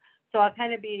balance. So I'll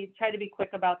kind of try to be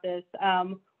quick about this.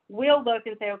 We'll look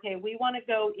and say, okay, we want to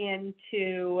go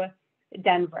into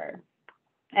Denver.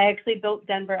 I actually built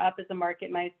Denver up as a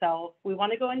market myself. We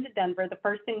want to go into Denver. The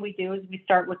first thing we do is we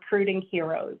start recruiting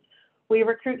heroes. We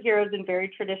recruit heroes in very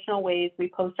traditional ways. We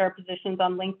post our positions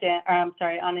on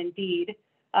on Indeed.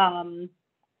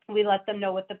 We let them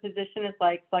know what the position is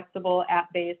like, flexible,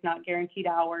 app-based, not guaranteed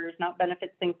hours, not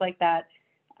benefits, things like that.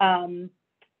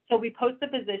 So we post the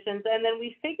positions and then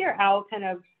we figure out kind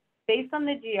of based on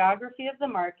the geography of the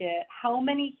market, how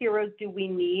many heroes do we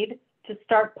need to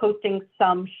start posting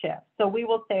some shifts? So we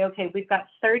will say, okay, we've got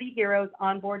 30 heroes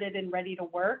onboarded and ready to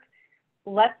work.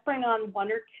 Let's bring on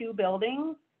 1 or 2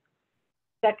 buildings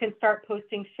that can start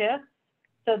posting shifts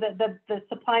so that the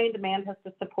supply and demand has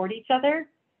to support each other.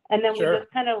 And then we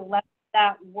just kind of let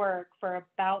that work for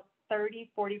about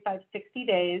 30, 45, 60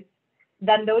 days.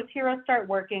 Then those heroes start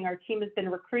working. Our team has been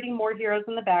recruiting more heroes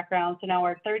in the background. So now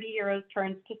our 30 heroes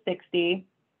turns to 60.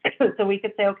 So we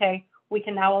could say, okay, we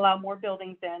can now allow more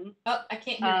buildings in. Oh, I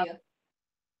can't hear you.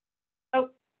 Oh,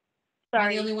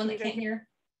 sorry. Am I the only one that can't hear?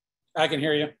 I can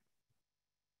hear you.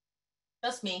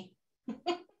 Just me.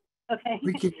 Okay.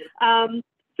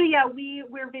 So yeah,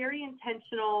 we're very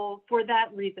intentional for that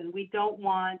reason. We don't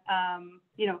want,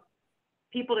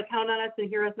 people to count on us and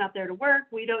heroes not there to work.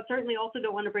 We certainly also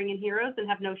don't want to bring in heroes and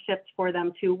have no shifts for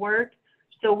them to work.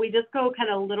 So we just go kind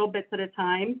of little bits at a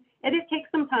time. And it takes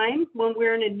some time when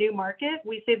we're in a new market.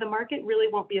 We say the market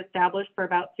really won't be established for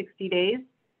about 60 days.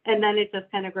 And then it just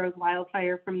kind of grows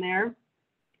wildfire from there.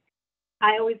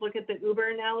 I always look at the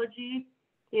Uber analogy.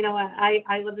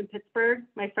 I live in Pittsburgh.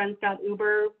 My friends got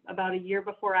Uber about a year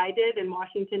before I did in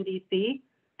Washington, D.C.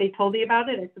 They told me about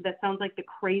it. I said, that sounds like the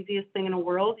craziest thing in the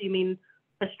world. You mean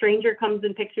a stranger comes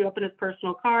and picks you up in his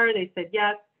personal car? They said,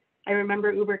 yes. I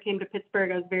remember Uber came to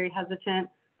Pittsburgh. I was very hesitant.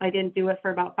 I didn't do it for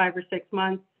about 5 or 6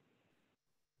 months.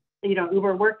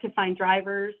 Uber worked to find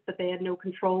drivers, but they had no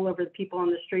control over the people on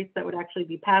the streets that would actually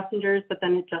be passengers. But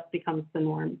then it just becomes the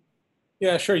norm.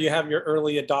 Yeah, sure. You have your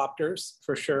early adopters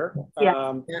for sure.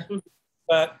 Yeah.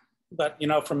 But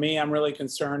for me, I'm really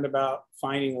concerned about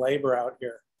finding labor out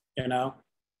here,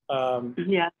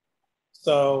 Yeah.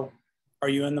 So are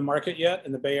you in the market yet,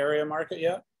 in the Bay Area market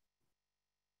yet?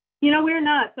 We're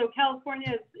not. So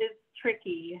California is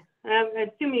tricky. I'm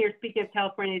assuming you're speaking of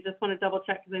California. I just want to double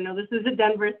check because I know this is a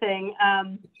Denver thing.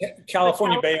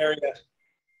 California Bay Area.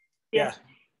 Yeah.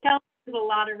 California has a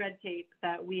lot of red tape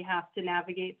that we have to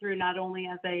navigate through, not only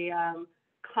as a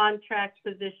contract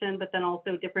position, but then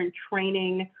also different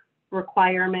training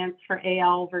requirements for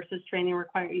AL versus training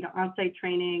on-site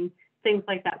training, things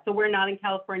like that. So we're not in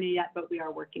California yet, but we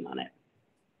are working on it.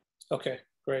 Okay,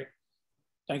 great.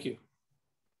 Thank you.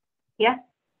 Yeah.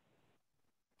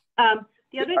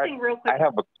 The other thing real quick. I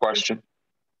have a question.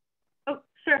 Oh,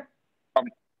 sure.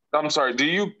 I'm sorry. Do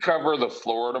you cover the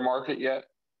Florida market yet?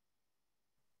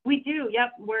 We do.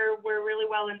 Yep. We're really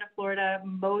well into Florida,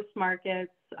 most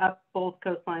markets up both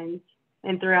coastlines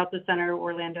and throughout the center,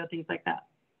 Orlando, things like that.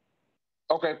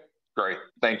 Okay, great.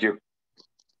 Thank you.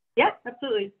 Yeah,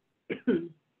 absolutely.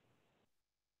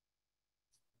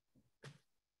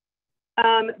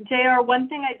 JR, one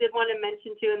thing I did want to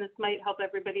mention too, and this might help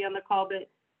everybody on the call, but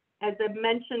as I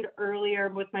mentioned earlier,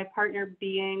 with my partner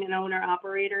being an owner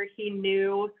operator, he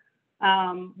knew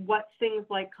what things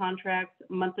like contracts,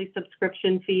 monthly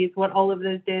subscription fees, what all of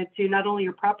those did to not only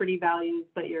your property values,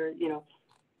 but your,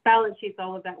 balance sheets,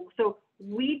 all of that. So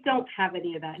we don't have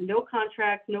any of that. No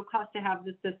contracts, no cost to have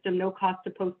the system, no cost to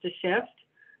post a shift.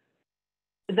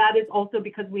 That is also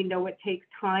because we know it takes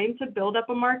time to build up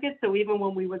a market. So even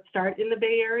when we would start in the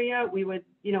Bay Area, we would,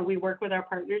 we work with our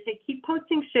partners, say, keep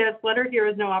posting shifts, let our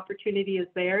heroes know opportunity is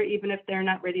there, even if they're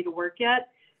not ready to work yet.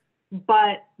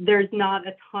 But there's not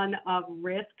a ton of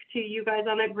risk to you guys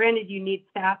on it. Granted, you need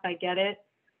staff, I get it,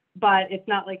 but it's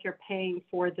not like you're paying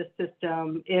for the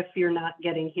system if you're not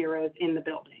getting heroes in the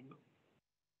building.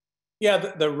 Yeah,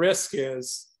 the risk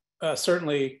is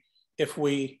certainly if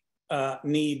we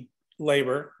need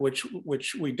labor, which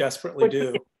we desperately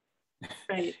do.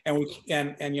 Right. And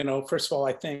first of all,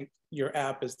 I think your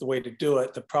app is the way to do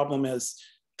it. The problem is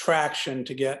traction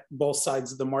to get both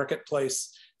sides of the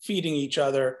marketplace feeding each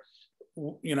other,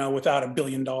 without $1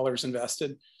 billion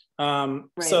invested. Right.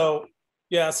 So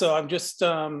I'm just,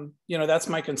 that's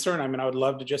my concern. I mean, I would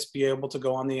love to just be able to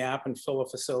go on the app and fill a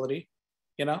facility,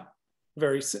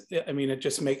 it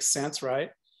just makes sense,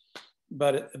 right?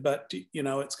 But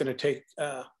it's going to take,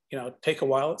 take a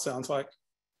while, it sounds like.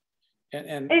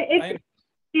 It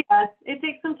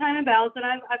takes some time and balance. And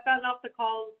I've gotten off the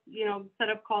calls, set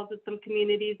up calls with some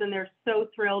communities, and they're so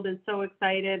thrilled and so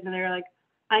excited. And they're like,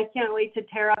 I can't wait to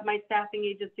tear up my staffing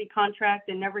agency contract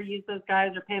and never use those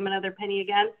guys or pay them another penny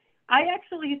again. I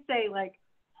actually say,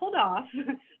 hold off.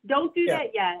 Don't do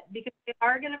that yet, because they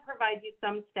are going to provide you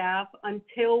some staff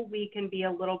until we can be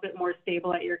a little bit more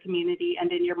stable at your community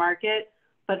and in your market.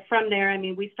 But from there,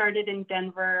 we started in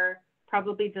Denver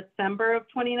probably December of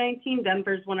 2019.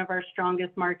 Denver's one of our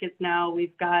strongest markets now.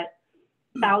 We've got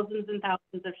thousands and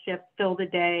thousands of shifts filled a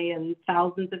day and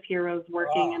thousands of heroes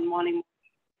working and wanting.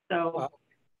 So. Wow.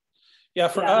 Yeah,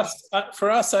 for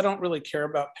us, I don't really care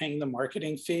about paying the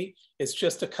marketing fee. It's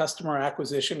just a customer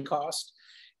acquisition cost.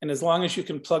 And as long as you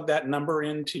can plug that number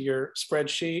into your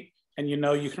spreadsheet and you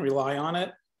can rely on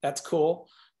it, that's cool.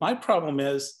 My problem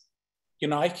is,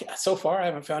 so far I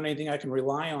haven't found anything I can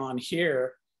rely on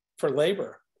here for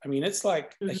labor. It's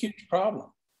like a huge problem.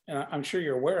 And I'm sure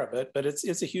you're aware of it, but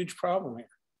it's a huge problem here.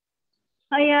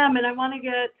 I am, and I want to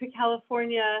get to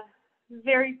California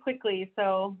very quickly.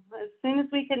 So as soon as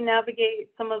we can navigate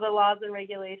some of the laws and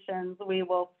regulations, we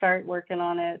will start working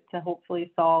on it to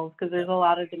hopefully solve, because there's a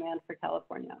lot of demand for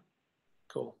California.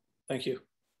 Cool. Thank you.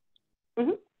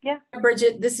 Mm-hmm. Yeah.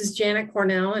 Bridget, this is Janet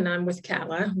Cornell, and I'm with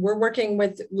CALA. We're working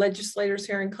with legislators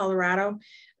here in Colorado.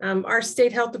 Our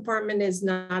state health department is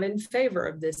not in favor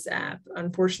of this app,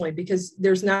 unfortunately, because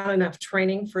there's not enough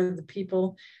training for the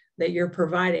people that you're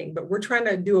providing, but we're trying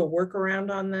to do a workaround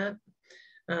on that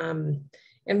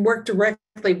and work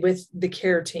directly with the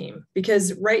CARE team,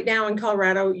 because right now in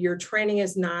Colorado, your training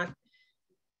is not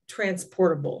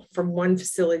transportable from one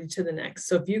facility to the next.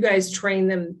 So if you guys train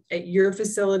them at your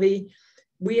facility,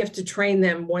 we have to train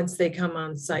them once they come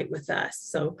on site with us.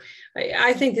 So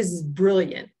I think this is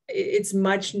brilliant. It's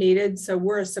much needed. So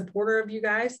we're a supporter of you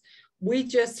guys. We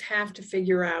just have to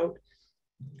figure out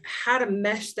how to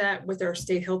mesh that with our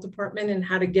state health department and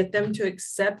how to get them to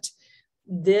accept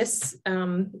this,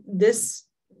 this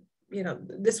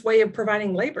way of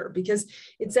providing labor, because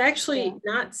it's actually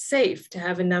not safe to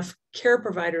have enough care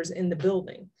providers in the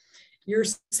building. You're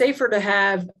safer to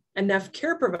have enough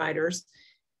care providers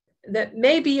that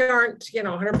maybe aren't,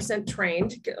 100%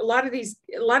 trained. A lot of these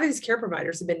care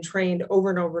providers have been trained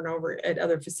over and over and over at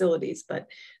other facilities, but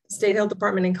the state health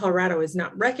department in Colorado is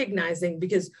not recognizing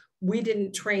because we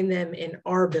didn't train them in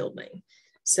our building.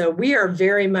 So we are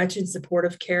very much in support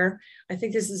of CARE. I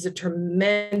think this is a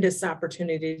tremendous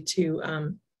opportunity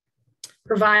to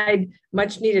provide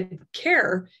much needed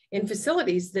care in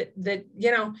facilities that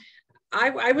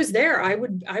I was there. I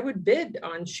would bid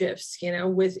on shifts,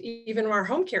 with even our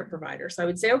home care providers. I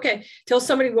would say, okay, tell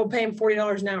somebody we'll pay them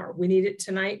 $40 an hour. We need it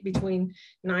tonight between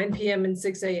 9 p.m. and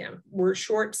 6 a.m. We're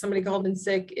short. Somebody called in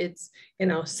sick. It's,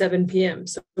 7 p.m.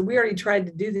 So we already tried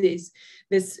to do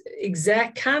this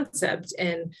exact concept,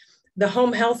 and the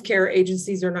home health care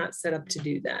agencies are not set up to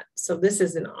do that. So this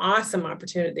is an awesome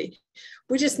opportunity.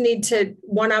 We just need to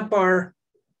one up our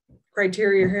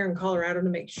criteria here in Colorado to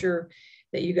make sure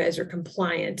that you guys are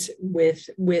compliant with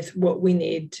what we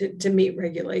need to meet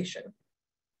regulation.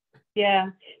 Yeah,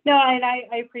 no, and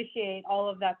I appreciate all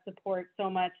of that support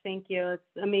so much. Thank you.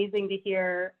 It's amazing to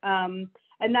hear.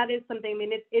 And that is something,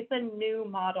 it's a new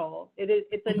model.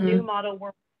 It's a new model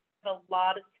where a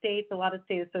lot of states, a lot of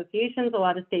state associations, a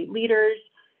lot of state leaders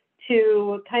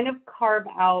to kind of carve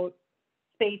out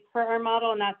space for our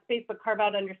model, and not space, but carve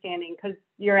out understanding, because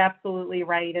you're absolutely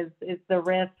right, is the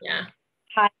risk. Yeah.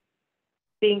 High,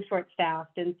 being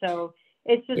short-staffed. And so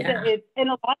it's just, and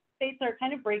a lot of states are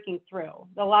kind of breaking through.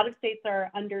 A lot of states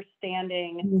are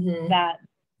understanding that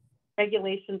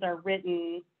regulations are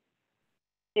written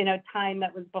in a time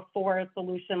that was before a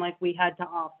solution like we had to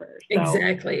offer. So.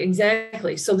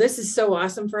 Exactly. So this is so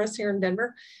awesome for us here in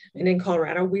Denver and in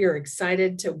Colorado. We are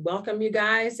excited to welcome you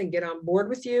guys and get on board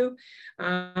with you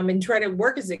and try to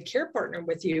work as a care partner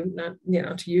with you,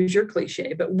 not, to use your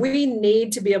cliche, but we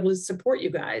need to be able to support you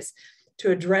guys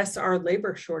to address our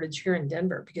labor shortage here in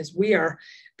Denver, because we are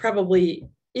probably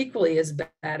equally as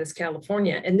bad as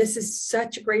California. And this is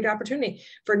such a great opportunity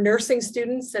for nursing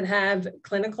students that have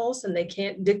clinicals and they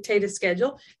can't dictate a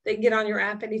schedule. They can get on your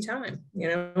app anytime,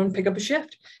 and pick up a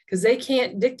shift, because they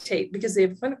can't dictate because they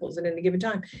have clinicals at any given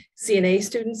time. CNA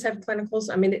students have clinicals.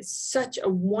 It's such a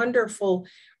wonderful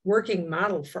working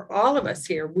model for all of us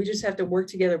here. We just have to work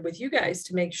together with you guys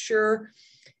to make sure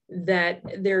that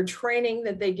their training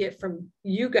that they get from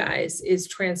you guys is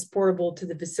transportable to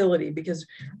the facility, because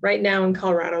right now in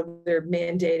Colorado, they're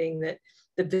mandating that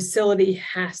the facility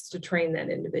has to train that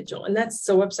individual. And that's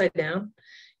so upside down.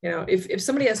 If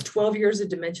somebody has 12 years of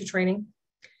dementia training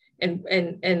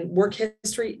and work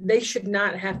history, they should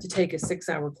not have to take a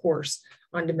 6-hour course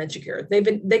on dementia care. They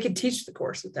could teach the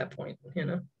course at that point,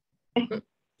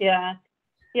 Yeah.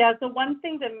 So one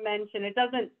thing to mention, it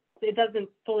doesn't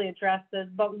fully address this,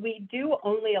 but we do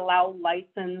only allow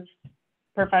licensed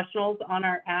professionals on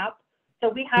our app. So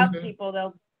we have people,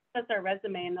 they'll send us our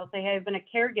resume and they'll say, hey, I've been a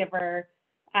caregiver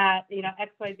at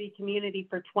XYZ community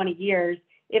for 20 years.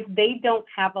 If they don't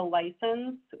have a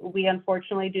license, we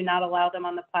unfortunately do not allow them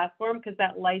on the platform, because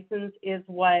that license is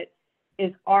what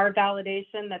is our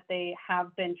validation that they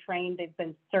have been trained, they've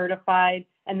been certified,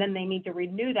 and then they need to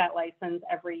renew that license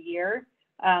every year,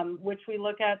 which we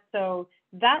look at. So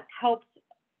that helps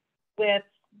with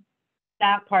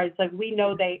that part. It's like we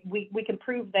know we can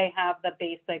prove they have the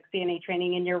basic CNA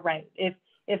training, and you're right. If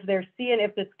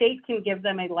the state can give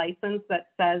them a license that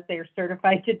says they're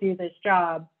certified to do this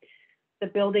job, the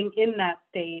building in that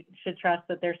state should trust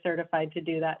that they're certified to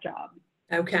do that job.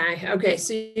 Okay.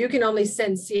 So you can only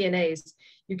send CNAs.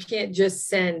 You can't just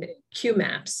send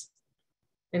QMAPs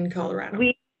in Colorado.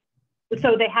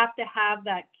 So they have to have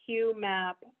that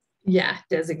QMAP. Yeah,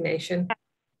 designation.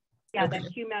 Yeah, Okay.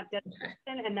 that QMAP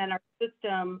designation, and then our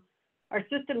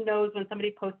system knows when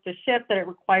somebody posts a shift that it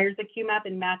requires a QMAP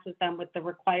and matches them with the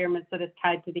requirements that is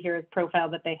tied to the hero's profile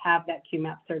that they have that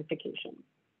QMAP certification.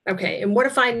 Okay, and what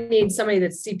if I need somebody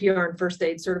that's CPR and first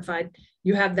aid certified?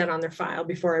 You have that on their file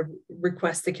before I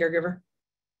request the caregiver?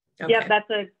 Okay. Yep, that's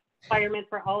a requirement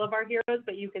for all of our heroes,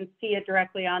 but you can see it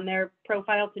directly on their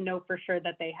profile to know for sure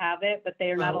that they have it, but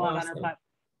they are not allowed on our platform.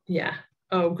 Yeah.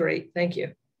 Oh, great. Thank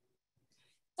you.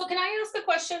 So can I ask a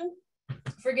question?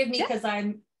 Forgive me because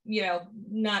I'm,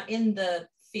 not in the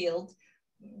field.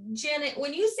 Janet,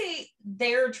 when you say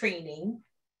their training,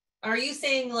 are you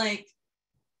saying like,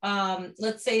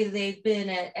 let's say they've been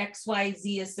at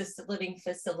XYZ assisted living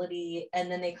facility and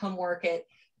then they come work at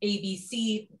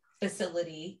ABC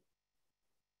facility?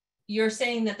 You're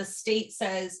saying that the state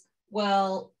says,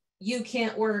 well, you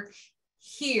can't work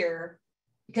here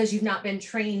because you've not been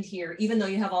trained here, even though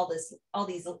you have all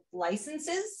these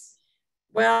licenses?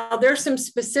 Well, there's some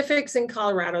specifics in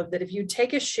Colorado that if you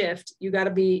take a shift, you got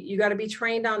to be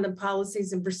trained on the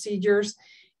policies and procedures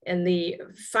and the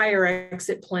fire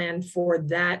exit plan for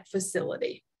that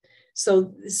facility.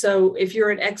 So if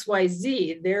you're at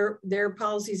XYZ, their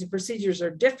policies and procedures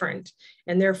are different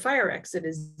and their fire exit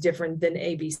is different than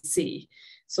ABC.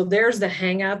 So there's the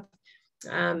hang up.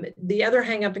 The other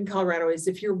hang up in Colorado is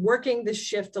if you're working the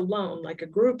shift alone, like a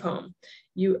group home,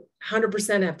 you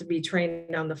 100% have to be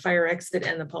trained on the fire exit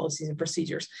and the policies and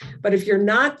procedures. But if you're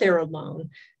not there alone,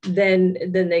 then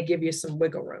they give you some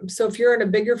wiggle room. So if you're in a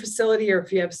bigger facility or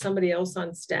if you have somebody else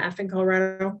on staff in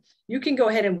Colorado, you can go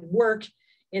ahead and work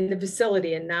in the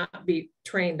facility and not be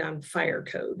trained on fire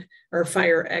code or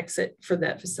fire exit for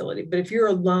that facility. But if you're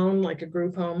alone, like a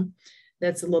group home,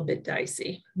 that's a little bit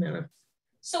dicey.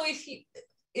 So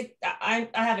I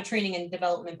have a training and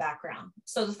development background.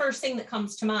 So the first thing that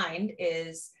comes to mind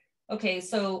is, okay,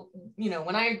 so,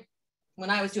 when I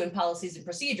was doing policies and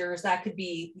procedures, that could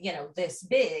be, this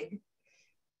big.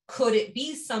 Could it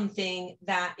be something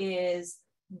that is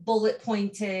bullet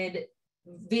pointed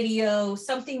video,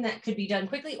 something that could be done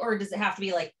quickly? Or does it have to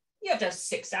be like, you have to have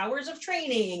 6 hours of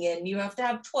training and you have to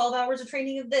have 12 hours of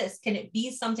training of this? Can it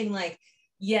be something like,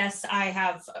 yes, I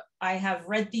have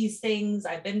read these things,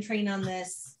 I've been trained on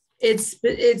this? It's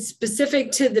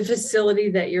specific to the facility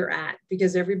that you're at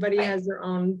because everybody has their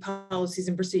own policies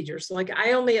and procedures. So like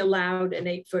I only allowed an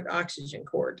 8-foot oxygen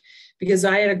cord because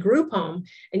I had a group home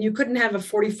and you couldn't have a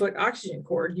 40-foot oxygen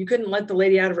cord. You couldn't let the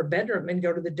lady out of her bedroom and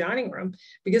go to the dining room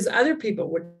because other people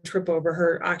would trip over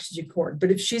her oxygen cord. But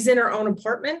if she's in her own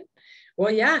apartment, well,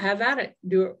 yeah, have at it.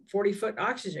 Do a 40-foot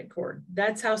oxygen cord.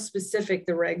 That's how specific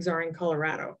the regs are in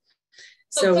Colorado.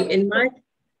 So in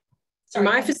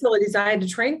my facilities, I had to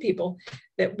train people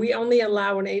that we only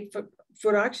allow an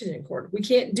 8-foot oxygen cord. We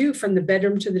can't do from the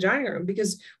bedroom to the dining room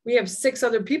because we have 6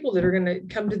 other people that are going to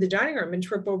come to the dining room and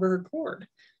trip over her cord.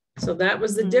 So that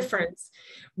was the difference.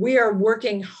 We are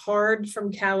working hard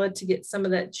from CALA to get some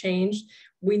of that changed.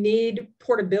 We need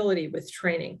portability with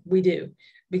training. We do,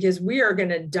 because we are going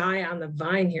to die on the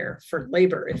vine here for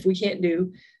labor if we can't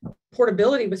do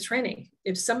portability with training.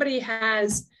 If somebody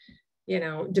has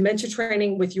dementia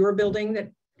training with your building that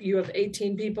you have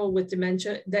 18 people with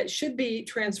dementia, that should be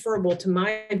transferable to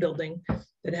my building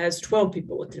that has 12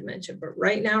 people with dementia. But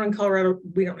right now in Colorado,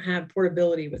 we don't have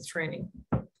portability with training.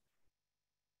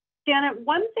 Janet,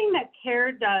 one thing that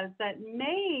CARE does that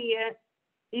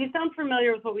you sound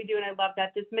familiar with what we do, and I love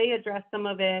that. This may address some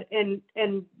of it. And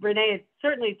Renee, it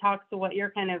certainly talks to what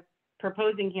you're kind of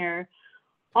proposing here.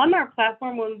 On our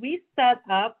platform, when we set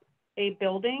up a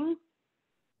building,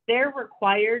 they're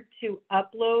required to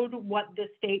upload what the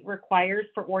state requires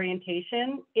for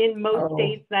orientation. In most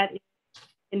states, that is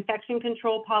infection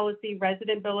control policy,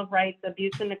 resident bill of rights,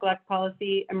 abuse and neglect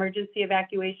policy, emergency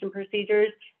evacuation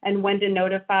procedures, and when to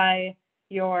notify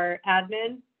your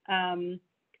admin.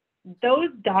 Those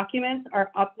documents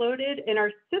are uploaded, and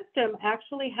our system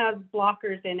actually has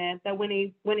blockers in it that when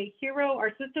a hero, our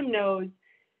system knows,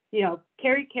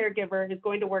 Carrie caregiver is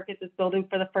going to work at this building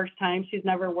for the first time. She's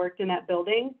never worked in that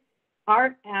building.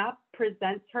 Our app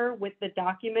presents her with the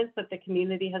documents that the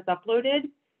community has uploaded.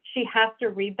 She has to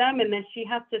read them, and then she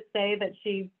has to say that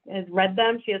she has read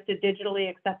them. She has to digitally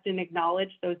accept and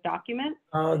acknowledge those documents.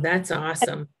 Oh, that's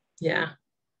awesome. Yeah.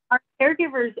 Our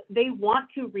caregivers, they want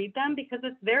to read them because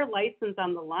it's their license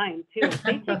on the line too. If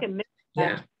they take a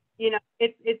minute,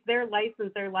 it's their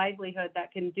license, their livelihood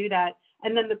that can do that.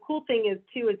 And then the cool thing is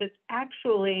too, is it's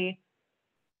actually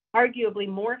arguably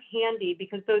more handy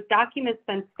because those documents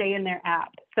then stay in their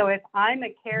app. So if I'm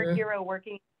a care hero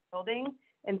working in a building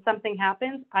and something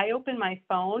happens, I open my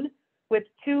phone, with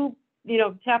two,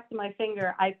 taps of my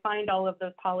finger, I find all of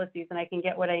those policies and I can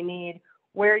get what I need,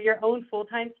 where your own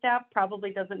full-time staff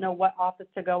probably doesn't know what office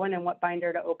to go in and what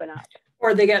binder to open up.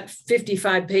 Or they got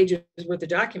 55 pages worth of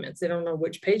documents. They don't know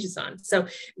which page it's on. So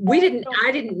I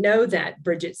didn't know that,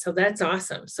 Bridget. So that's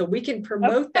awesome. So we can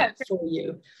promote that for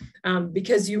you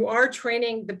because you are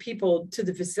training the people to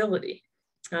the facility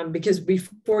because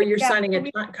before you're signing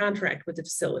a contract with the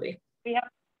facility. We have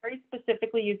very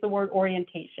specifically used the word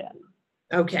orientation.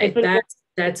 Okay,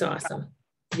 that's awesome.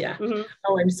 Yeah. Mm-hmm.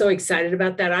 Oh, I'm so excited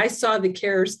about that. I saw the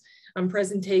CARES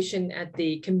presentation at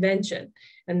the convention,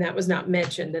 and that was not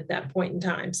mentioned at that point in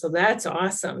time. So that's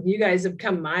awesome. You guys have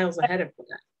come miles ahead of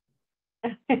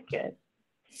that. Good.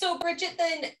 So Bridget,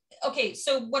 then, okay,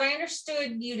 so what I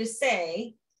understood you to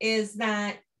say is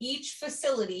that each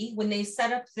facility, when they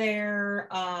set up their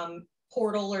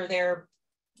portal or their,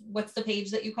 what's the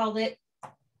page that you called it?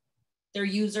 Their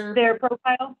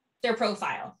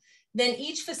profile. Then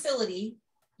each facility,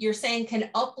 you're saying, can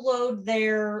upload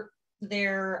their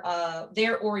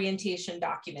orientation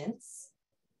documents.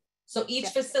 So each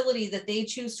facility that they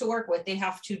choose to work with, they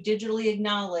have to digitally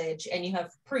acknowledge, and you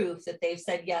have proof that they've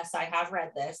said, yes, I have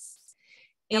read this.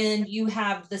 And you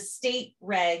have the state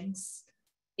regs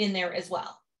in there as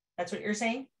well. That's what you're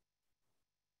saying?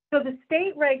 So the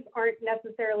state regs aren't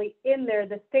necessarily in there.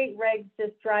 The state regs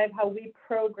just drive how we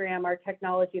program our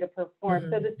technology to perform.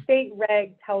 Mm-hmm. So the state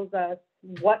reg tells us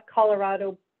what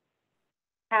Colorado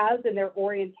has in their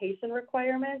orientation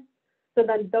requirements. So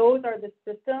then those are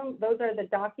the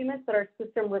documents that our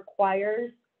system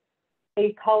requires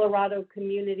a Colorado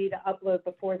community to upload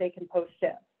before they can post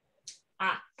shifts.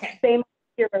 Okay. Same on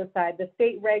the hero side. The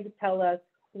state regs tell us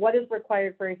what is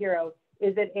required for a hero.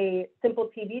 Is it a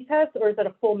simple TB test or is it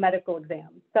a full medical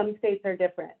exam? Some states are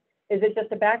different. Is it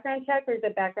just a background check or is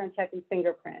it background check and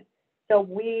fingerprint? So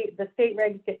the state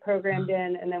regs get programmed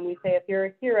in, and then we say, if you're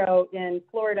a hero in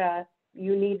Florida,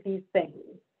 you need these things.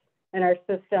 And our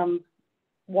system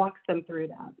walks them through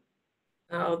that.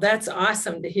 Oh, that's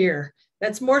awesome to hear.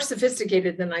 That's more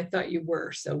sophisticated than I thought you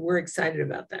were. So we're excited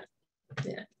about that.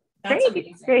 Yeah. That's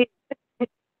amazing. Great.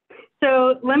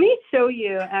 So let me show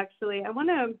you, actually.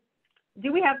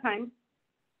 Do we have time?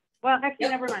 Well, actually,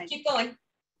 never mind. Keep going.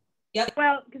 Yep.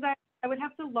 Well, because I would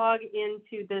have to log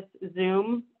into this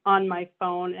Zoom on my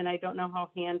phone, and I don't know how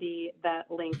handy that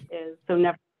link is. So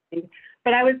never mind.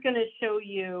 But I was going to show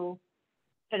you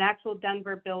an actual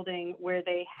Denver building where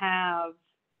they have,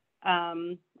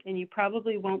 and you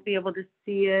probably won't be able to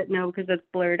see it, because it's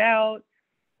blurred out.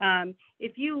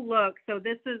 If you look, so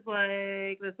this is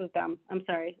dumb. I'm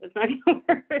sorry, it's not going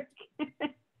to work.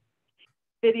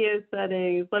 Video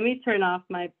settings. Let me turn off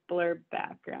my blur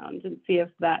background and see if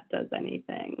that does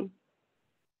anything.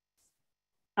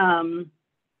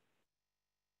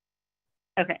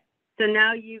 Okay, so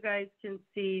now you guys can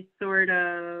see sort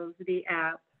of the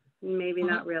app. Maybe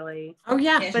not really. Oh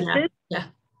yeah. But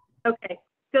okay.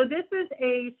 So this is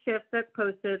a shift that's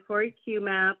posted for a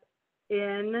QMAP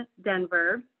in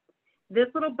Denver. This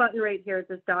little button right here, it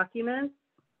says documents.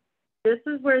 This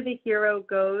is where the hero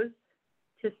goes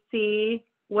to see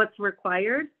what's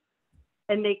required,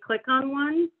 and they click on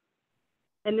one.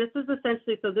 And this is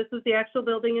essentially, so this is the actual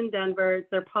building in Denver. It's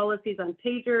their policies on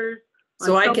pagers.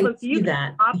 So I can see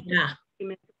that. Yeah.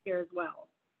 Documents here as well.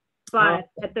 But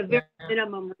at the very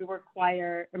minimum, we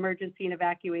require emergency and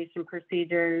evacuation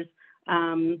procedures.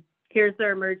 Here's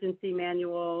their emergency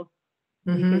manual.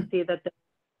 You can see that the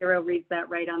hero reads that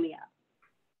right on the app.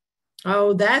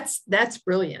 Oh, that's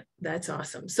brilliant. That's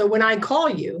awesome. So when I call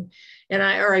you and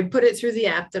I put it through the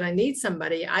app that I need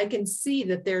somebody, I can see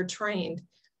that they're trained.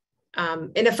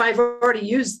 And if I've already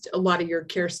used a lot of your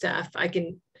care staff,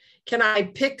 can I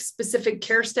pick specific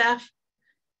care staff,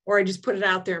 or I just put it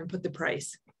out there and put the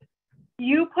price?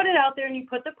 You put it out there and you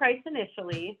put the price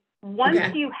initially.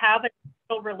 Once you have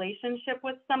a relationship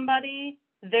with somebody,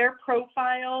 their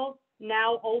profile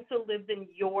now also lives in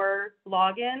your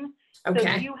login. So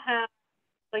you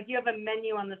have a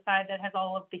menu on the side that has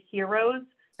all of the heroes.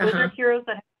 Those are heroes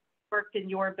that have worked in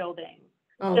your building.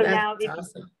 Oh, so that's now if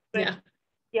awesome.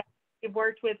 you've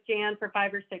worked with Jan for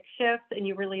 5 or 6 shifts and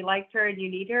you really liked her and you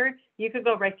need her, you could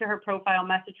go right to her profile,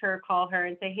 message her, call her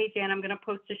and say, hey, Jan, I'm going to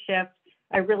post a shift.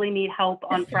 I really need help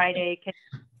on Friday.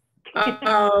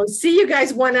 Oh, see, you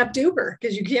guys one up Uber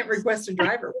because you can't request a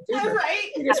driver with Uber.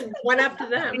 Right. You just one up to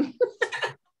them.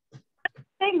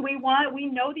 We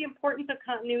know the importance of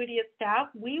continuity of staff.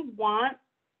 We want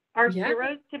our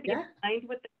heroes to be aligned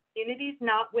with the communities,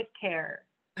 not with care.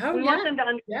 We want them to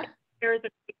understand care is a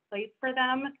great place for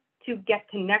them to get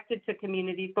connected to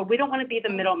communities, but we don't want to be the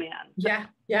middleman. Yeah.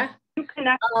 You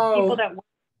connect with people that work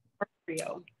for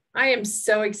you. I am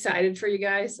so excited for you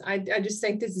guys. I just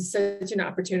think this is such an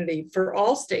opportunity for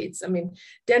all states. I mean,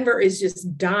 Denver is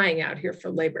just dying out here for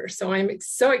labor. So I'm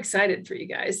so excited for you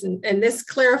guys. And this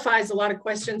clarifies a lot of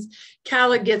questions.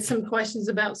 Kala gets some questions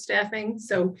about staffing.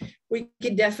 So we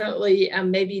could definitely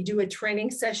maybe do a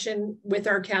training session with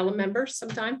our Kala members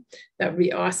sometime. That would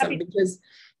be awesome because,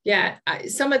 yeah,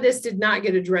 some of this did not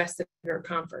get addressed at our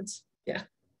conference. Yeah.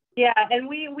 Yeah, and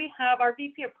we have our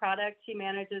VP of product. She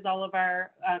manages all of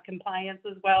our compliance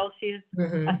as well. She's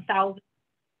 1,000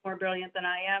 more brilliant than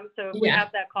I am. So if we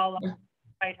have that call, I'll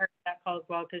invite her to that call as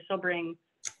well because she'll bring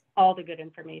all the good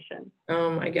information.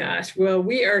 Oh my gosh. Well,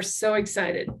 we are so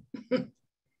excited.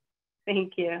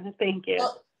 Thank you. Thank you.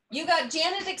 Well, you got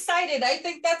Janet excited. I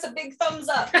think that's a big thumbs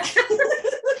up.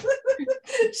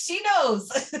 She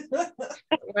knows.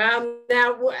 Well,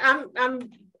 now I'm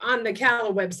on the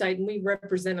CALA website and we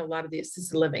represent a lot of the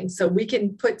assisted living. So we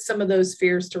can put some of those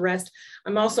fears to rest.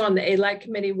 I'm also on the ALAC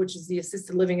committee, which is the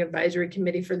Assisted Living Advisory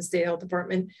Committee for the State Health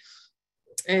Department.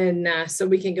 And so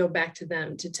we can go back to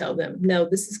them to tell them, no,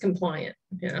 this is compliant,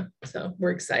 you know, so we're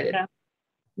excited.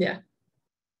 Yeah.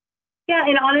 Yeah,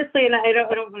 and honestly, and I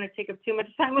don't want to take up too much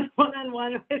time with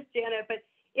one-on-one with Janet, but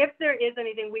if there is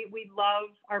anything, we love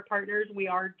our partners. We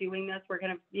are doing this. We're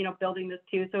kind of, you know, building this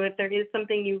too. So if there is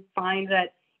something you find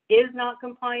that is not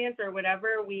compliant or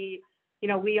whatever, we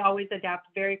always adapt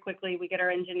very quickly. We get our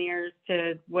engineers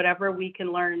to whatever we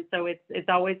can learn. So it's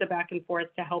always a back and forth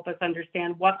to help us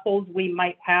understand what holes we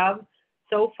might have.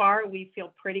 So far, we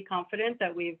feel pretty confident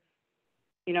that we've,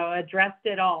 you know, addressed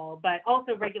it all, but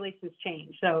also regulations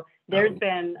change. So there's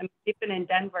been, I mean, we've been in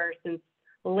Denver since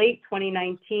late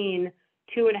 2019,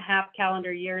 2.5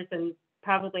 calendar years, and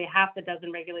probably half a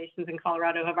dozen regulations in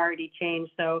Colorado have already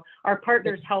changed. So our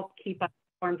partners help keep us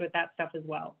informed with that stuff as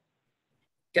well.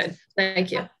 Good,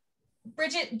 thank you.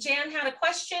 Bridget, Jan had a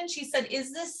question. She said,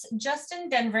 is this just in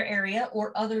Denver area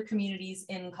or other communities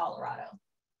in Colorado?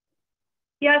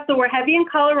 Yeah, so we're heavy in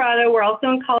Colorado. We're also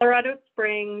in Colorado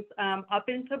Springs, up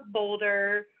into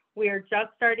Boulder. We are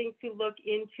just starting to look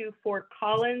into Fort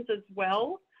Collins as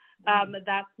well.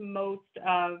 That's most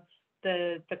of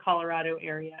the Colorado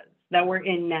areas that we're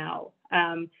in now.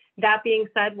 That being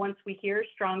said, once we hear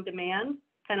strong demand,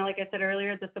 kind of like I said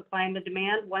earlier, the supply and the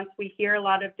demand, once we hear a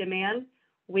lot of demand,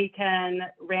 we can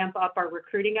ramp up our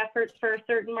recruiting efforts for a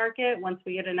certain market. Once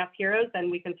we get enough heroes, then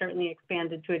we can certainly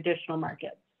expand into additional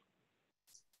markets.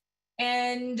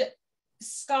 And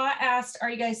Scott asked, are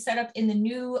you guys set up in the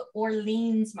New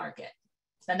Orleans market,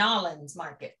 the Nolans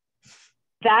market?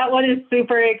 That one is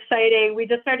super exciting. We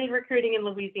just started recruiting in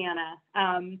Louisiana.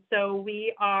 So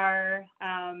we are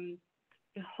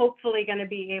hopefully going to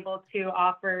be able to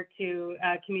offer to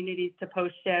communities to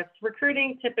post shifts.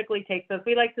 Recruiting typically takes us,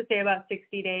 we like to say, about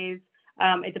 60 days.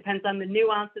 It depends on the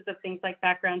nuances of things like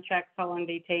background checks, how long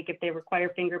they take, if they require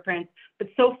fingerprints. But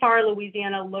so far,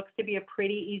 Louisiana looks to be a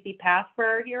pretty easy path for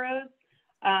our heroes.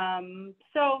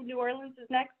 So New Orleans is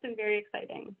next and very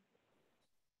exciting.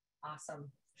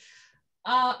 Awesome.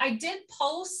 I did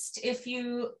post, if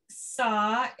you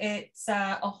saw, it's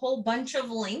a whole bunch of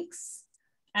links,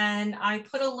 and I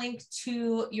put a link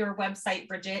to your website,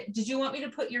 Bridget. Did you want me to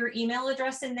put your email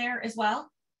address in there as well?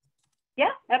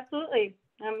 Yeah, absolutely.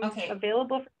 I'm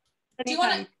available for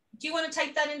anytime. Do you want to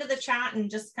type that into the chat and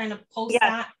just kind of post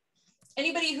that?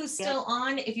 Anybody who's still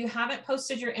on, if you haven't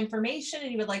posted your information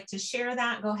and you would like to share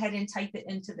that, go ahead and type it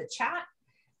into the chat.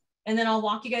 And then I'll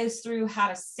walk you guys through how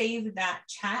to save that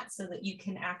chat so that you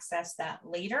can access that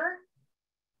later.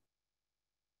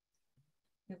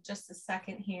 Give just a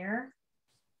second here.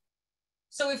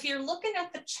 So if you're looking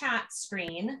at the chat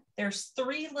screen, there's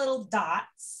 3 little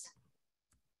dots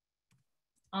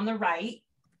on the right,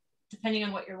 depending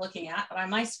on what you're looking at. But on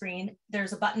my screen,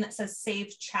 there's a button that says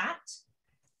Save Chat.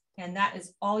 And that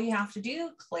is all you have to do.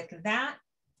 Click that.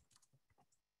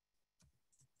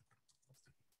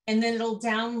 And then it'll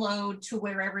download to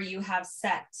wherever you have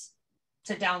set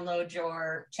to download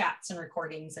your chats and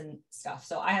recordings and stuff.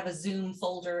 So I have a Zoom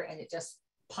folder and it just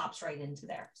pops right into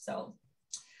there. So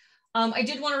I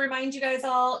did want to remind you guys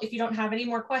all, if you don't have any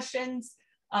more questions,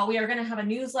 we are going to have a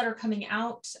newsletter coming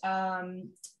out.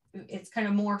 It's kind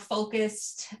of more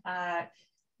focused.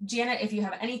 Janet, if you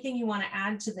have anything you want to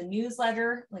add to the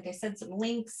newsletter, like I said, some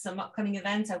links, some upcoming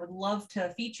events, I would love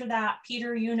to feature that.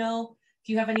 Peter, you know, if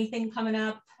you have anything coming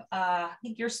up, I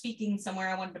think you're speaking somewhere.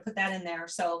 I wanted to put that in there.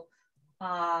 So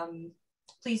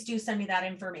please do send me that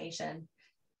information.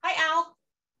 Hi, Al.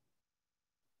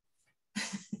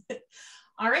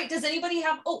 All right. Does anybody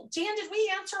have, oh, Jan, did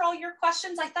we answer all your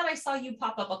questions? I thought I saw you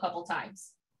pop up a couple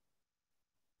times.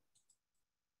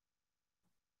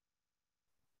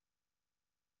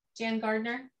 Jan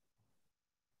Gardner?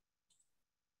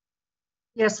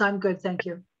 Yes, I'm good. Thank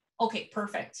you. Okay,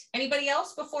 perfect. Anybody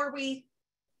else before we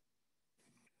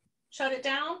shut it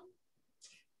down?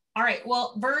 All right,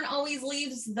 well, Vern always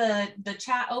leaves the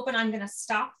chat open. I'm gonna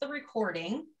stop the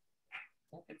recording.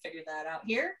 I can figure that out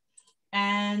here.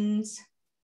 And